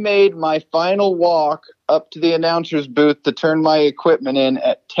 I made my final walk up to the announcer's booth to turn my equipment in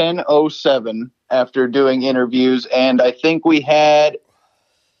at 10:07 after doing interviews, and I think we had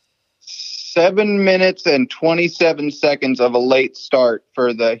 7 minutes and 27 seconds of a late start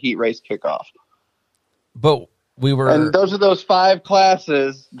for the heat race kickoff. But we were, and those are those 5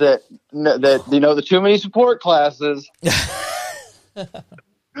 classes that the too many support classes.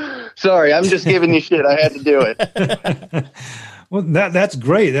 Sorry, I'm just giving you shit. I had to do it. Well, that's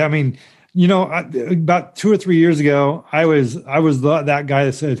great. I mean, about 2 or 3 years ago, I was that guy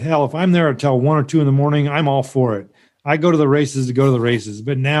that said, hell, if I'm there until 1 or 2 in the morning, I'm all for it. I go to the races to go to the races.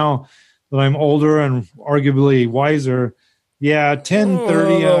 But now that I'm older and arguably wiser, Yeah,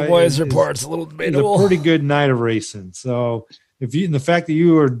 10:30. Boys reports a little is debatable. a pretty good night of racing. So the fact that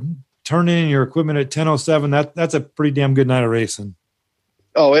you are turning in your equipment at 10:07, that's a pretty damn good night of racing.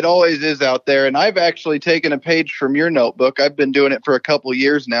 Oh, it always is out there. And I've actually taken a page from your notebook. I've been doing it for a couple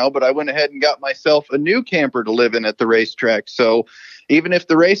years now, but I went ahead and got myself a new camper to live in at the racetrack. So even if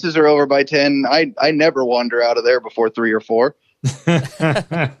the races are over by 10, I never wander out of there before 3 or 4.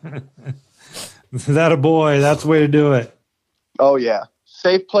 That a boy. That's the way to do it. Oh, yeah.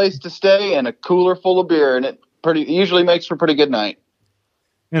 Safe place to stay and a cooler full of beer. And it usually makes for a pretty good night.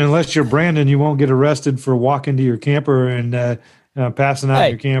 And unless you're Brandon, you won't get arrested for walking to your camper and passing out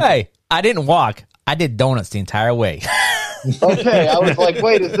your camper. Hey, I didn't walk. I did donuts the entire way. Okay, I was like,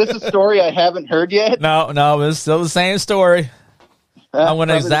 wait, is this a story I haven't heard yet? No, it's still the same story. I'm going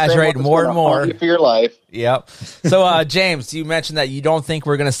to exaggerate more and more. For your life. Yep. So, James, you mentioned that you don't think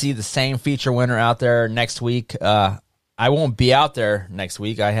we're going to see the same feature winner out there next week. I won't be out there next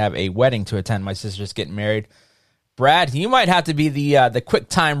week. I have a wedding to attend. My sister's getting married. Brad, you might have to be the quick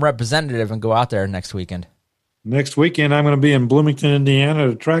time representative and go out there next weekend. Next weekend, I'm going to be in Bloomington, Indiana, at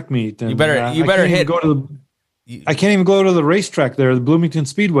a track meet. And, you better hit. I can't even go to the racetrack there, the Bloomington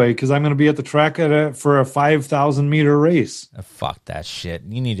Speedway, because I'm going to be at the track for a 5,000 meter race. Fuck that shit.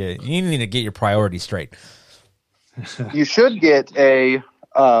 You need to get your priorities straight. You should get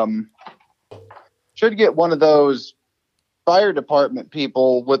one of those fire department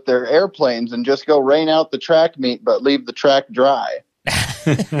people with their airplanes and just go rain out the track meet, but leave the track dry.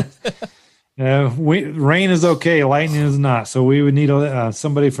 Rain is okay, lightning is not. So we would need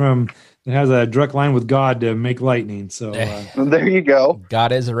somebody that has a direct line with God to make lightning. So there you go.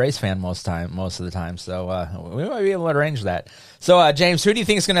 God is a race fan most of the time, so we might be able to arrange that. So James, who do you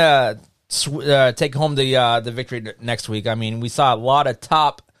think is going to take home the victory next week? I mean, we saw a lot of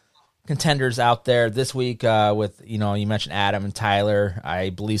top contenders out there this week. With you mentioned Adam and Tyler. I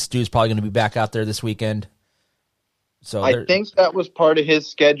believe Stu's probably going to be back out there this weekend. So I think that was part of his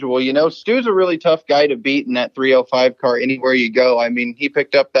schedule. Stu's a really tough guy to beat in that 305 car anywhere you go. I mean, he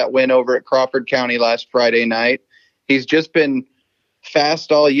picked up that win over at Crawford County last Friday night. He's just been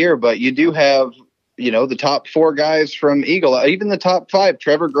fast all year, but you do have, the top 4 guys from Eagle, even the top 5.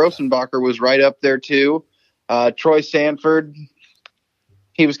 Trevor Grossenbacher was right up there too. Troy Sanford,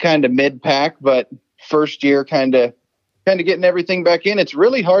 he was kind of mid-pack, but first year kind of getting everything back in. It's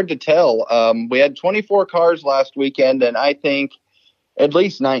really hard to tell. We had 24 cars last weekend, and I think at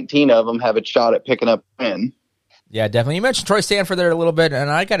least 19 of them have a shot at picking up a win. Yeah, definitely. You mentioned Troy Sanford there a little bit, and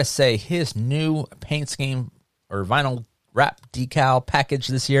I got to say his new paint scheme or vinyl wrap decal package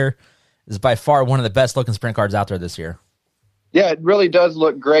this year is by far one of the best looking sprint cars out there this year. Yeah, it really does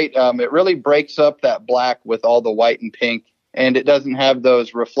look great. It really breaks up that black with all the white and pink. And it doesn't have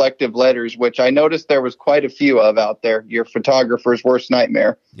those reflective letters, which I noticed there was quite a few of out there. Your photographer's worst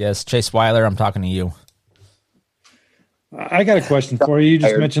nightmare. Yes, Chase Weiler, I'm talking to you. I got a question for you. You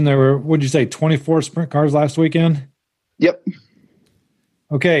just mentioned there were, what'd you say, 24 sprint cars last weekend? Yep.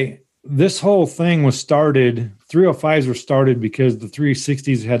 Okay, this whole thing was started, 305s were started because the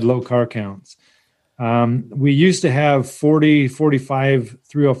 360s had low car counts. We used to have 40, 45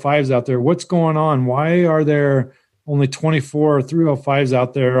 305s out there. What's going on? Why are there only 24 305s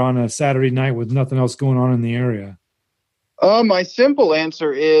out there on a Saturday night with nothing else going on in the area? My simple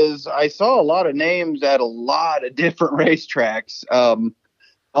answer is I saw a lot of names at a lot of different racetracks.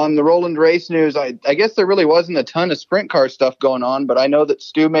 On the Roland Race News, I guess there really wasn't a ton of sprint car stuff going on, but I know that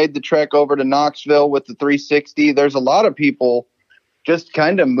Stu made the trek over to Knoxville with the 360. There's a lot of people just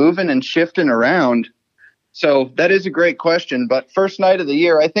kind of moving and shifting around. So that is a great question. But first night of the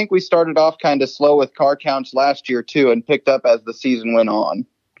year, I think we started off kind of slow with car counts last year, too, and picked up as the season went on.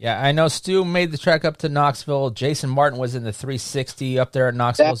 Yeah, I know Stu made the trek up to Knoxville. Jason Martin was in the 360 up there at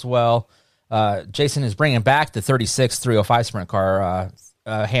Knoxville as well. Jason is bringing back the 36 305 sprint car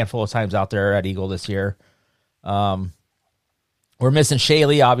a handful of times out there at Eagle this year. We're missing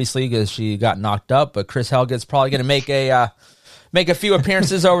Shaylee, obviously, because she got knocked up, but Chris Helgett's probably going to make a few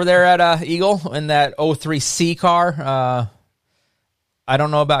appearances over there at Eagle in that 03C car. I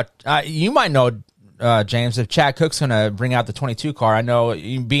don't know about you might know, James, if Chad Cook's going to bring out the 22 car. I know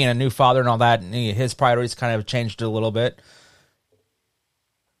being a new father and all that, his priorities kind of changed a little bit.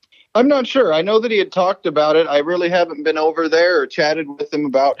 I'm not sure. I know that he had talked about it. I really haven't been over there or chatted with him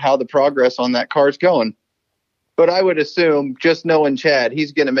about how the progress on that car's going. But I would assume, just knowing Chad,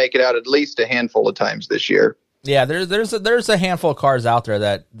 he's going to make it out at least a handful of times this year. Yeah, there's a handful of cars out there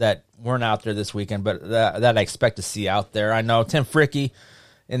that weren't out there this weekend, but that I expect to see out there. I know Tim Fricke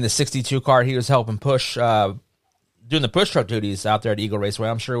in the 62 car, he was helping push, doing the push truck duties out there at Eagle Raceway.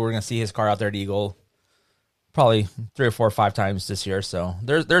 I'm sure we're going to see his car out there at Eagle probably 3 or 4 or 5 times this year. So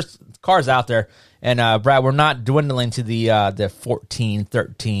there's cars out there. And Brad, we're not dwindling to the 14,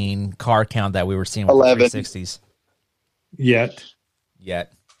 13 car count that we were seeing with 11. the 360s. Yet.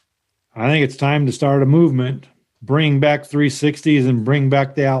 I think it's time to start a movement. Bring back 360s and bring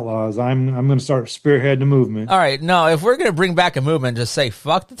back the Outlaws. I'm going to start spearheading a movement. All right, no, if we're going to bring back a movement, just say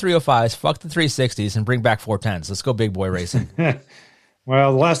fuck the 305s, fuck the 360s, and bring back 410s. Let's go big boy racing.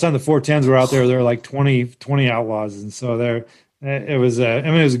 Well, the last time the 410s were out there were like 20 Outlaws, and so it was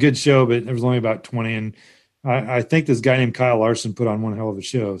a good show, but there was only about 20, and I think this guy named Kyle Larson put on one hell of a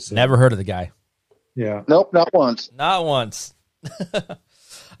show. So. Never heard of the guy. Yeah. Nope, not once. Not once.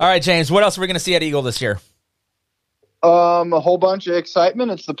 All right, James, what else are we going to see at Eagle this year? A whole bunch of excitement.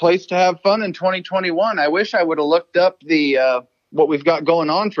 It's the place to have fun in 2021. I wish I would have looked up the what we've got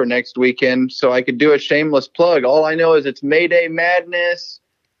going on for next weekend so I could do a shameless plug. All I know is it's Mayday Madness.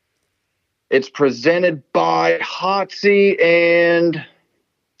 It's presented by Hotsy, and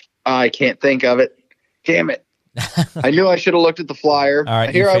I can't think of it. Damn it. I knew I should have looked at the flyer. All right,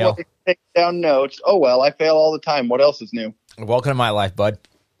 Here I was taking down notes. Oh, well, I fail all the time. What else is new? Welcome to my life, bud.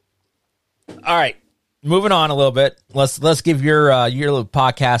 All right. Moving on a little bit, let's give your little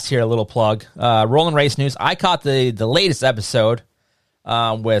podcast here a little plug. Rolling Race News. I caught the latest episode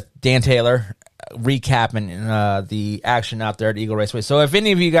with Dan Taylor recapping the action out there at Eagle Raceway. So if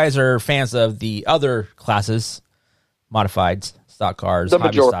any of you guys are fans of the other classes, modifieds, stock cars, the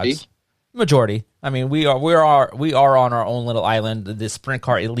majority. I mean, we are on our own little island, the sprint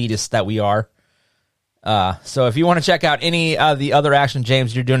car elitists that we are. So if you want to check out any of the other action,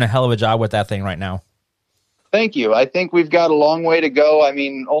 James, you're doing a hell of a job with that thing right now. Thank you. I think we've got a long way to go. I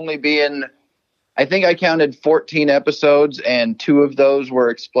mean, I think I counted 14 episodes, and 2 of those were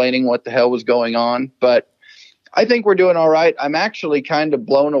explaining what the hell was going on. But I think we're doing all right. I'm actually kind of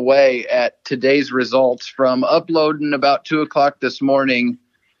blown away at today's results. From uploading about 2 o'clock this morning,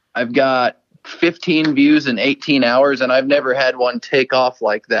 I've got 15 views in 18 hours, and I've never had one take off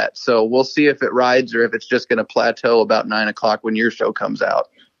like that. So we'll see if it rides or if it's just going to plateau about 9 o'clock when your show comes out.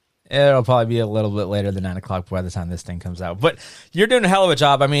 It'll probably be a little bit later than 9 o'clock by the time this thing comes out. But you're doing a hell of a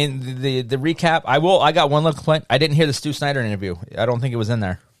job. I mean, the recap, I got one little complaint. I didn't hear the Stu Snyder interview. I don't think it was in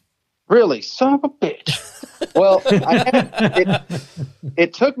there. Really? Son of a bitch. Well,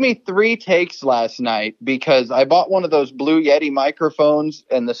 it took me 3 takes last night because I bought one of those Blue Yeti microphones,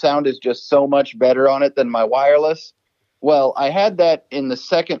 and the sound is just so much better on it than my wireless. Well, I had that in the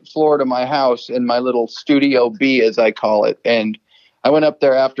second floor to my house in my little Studio B, as I call it, and I went up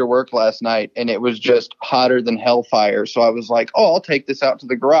there after work last night, and it was just hotter than hellfire. So I was like, oh, I'll take this out to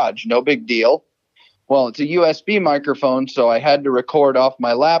the garage. No big deal. Well, it's a USB microphone, so I had to record off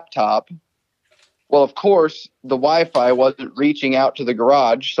my laptop. Well, of course, the Wi-Fi wasn't reaching out to the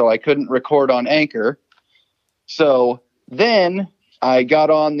garage, so I couldn't record on Anchor. So then I got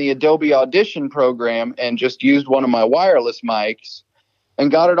on the Adobe Audition program and just used one of my wireless mics and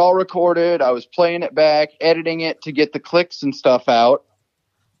got it all recorded. I was playing it back, editing it to get the clicks and stuff out.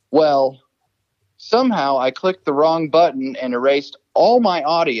 Well, somehow I clicked the wrong button and erased all my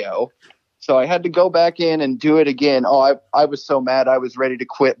audio. So I had to go back in and do it again. Oh, I was so mad. I was ready to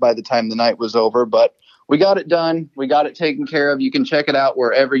quit by the time the night was over, but we got it done. We got it taken care of. You can check it out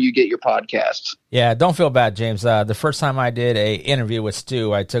wherever you get your podcasts. Yeah, don't feel bad, James. The first time I did a interview with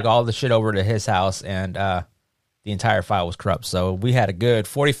Stu, I took all the shit over to his house, and the entire file was corrupt. So we had a good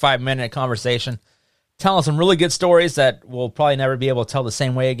 45-minute conversation telling some really good stories that we'll probably never be able to tell the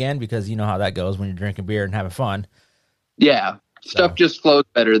same way again, because you know how that goes when you're drinking beer and having fun. Yeah, stuff just flows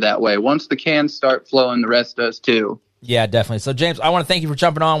better that way. Once the cans start flowing, the rest does too. Yeah, definitely. So, James, I want to thank you for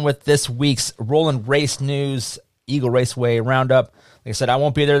jumping on with this week's Rolling Race News Eagle Raceway Roundup. Like I said, I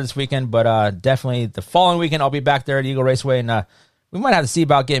won't be there this weekend, but definitely the following weekend I'll be back there at Eagle Raceway, and we might have to see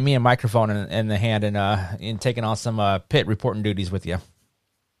about getting me a microphone in the hand and taking on some pit reporting duties with you.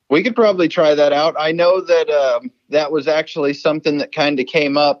 We could probably try that out. I know that that was actually something that kind of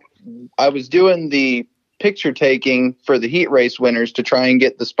came up. I was doing the picture taking for the heat race winners to try and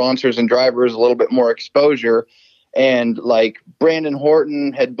get the sponsors and drivers a little bit more exposure. And like Brandon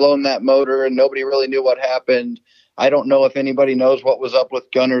Horton had blown that motor and nobody really knew what happened. I don't know if anybody knows what was up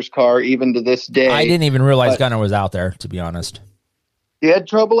with Gunner's car even to this day. I didn't even realize Gunner was out there, to be honest. He had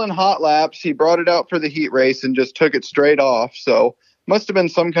trouble in hot laps. He brought it out for the heat race and just took it straight off. So must have been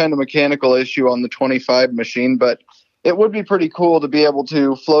some kind of mechanical issue on the 25 machine, but it would be pretty cool to be able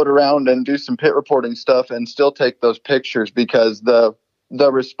to float around and do some pit reporting stuff and still take those pictures, because the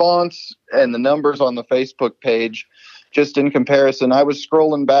response and the numbers on the Facebook page, just in comparison, I was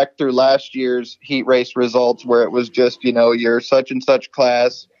scrolling back through last year's heat race results where it was just, you know, your such and such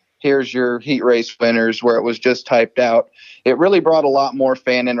class, here's your heat race winners, where it was just typed out. It really brought a lot more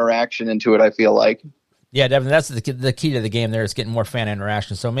fan interaction into it, I feel like. Yeah, definitely. That's the key to the game there is getting more fan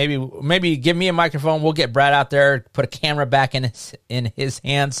interaction. So maybe give me a microphone. We'll get Brad out there, put a camera back in his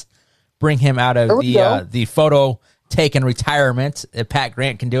hands, bring him out of the photo taken retirement. If Pat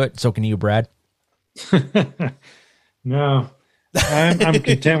Grant can do it, so can you, Brad. No, I'm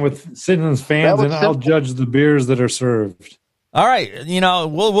content with sitting as fans, and I'll judge the beers that are served. All right,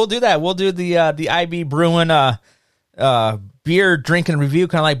 we'll do that. We'll do the IB Brewing beer drinking review,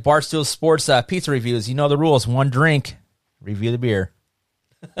 kind of like Barstool Sports pizza reviews. You know the rules: one drink, review the beer.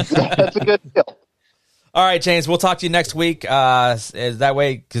 That's a good deal. All right, James, we'll talk to you next week. Is that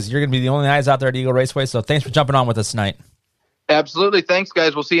way, because you're going to be the only guys out there at Eagle Raceway. So thanks for jumping on with us tonight. Absolutely. Thanks,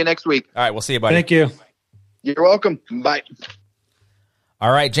 guys. We'll see you next week. All right, we'll see you, buddy. Thank you. You're welcome. Bye.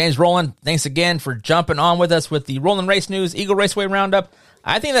 All right, James Rowland, thanks again for jumping on with us with the Rolling Race News Eagle Raceway Roundup.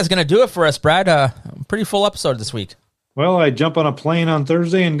 I think that's going to do it for us, Brad. Pretty full episode this week. Well, I jump on a plane on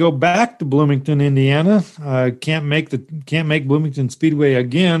Thursday and go back to Bloomington, Indiana. I can't make Bloomington Speedway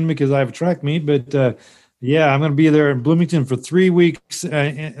again because I have a track meet, but yeah, I'm going to be there in Bloomington for 3 weeks,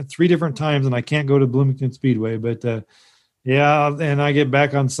 3 different times, and I can't go to Bloomington Speedway. But yeah, and I get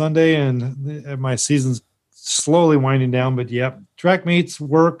back on Sunday, and my season's slowly winding down. But yeah, track meets,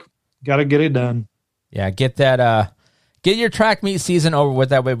 work, got to get it done. Yeah, get your track meet season over with.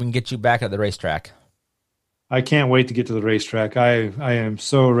 That way we can get you back at the racetrack. I can't wait to get to the racetrack. I am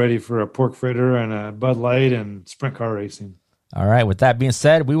so ready for a pork fritter and a Bud Light and sprint car racing. All right, with that being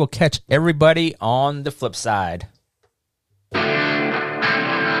said, we will catch everybody on the flip side.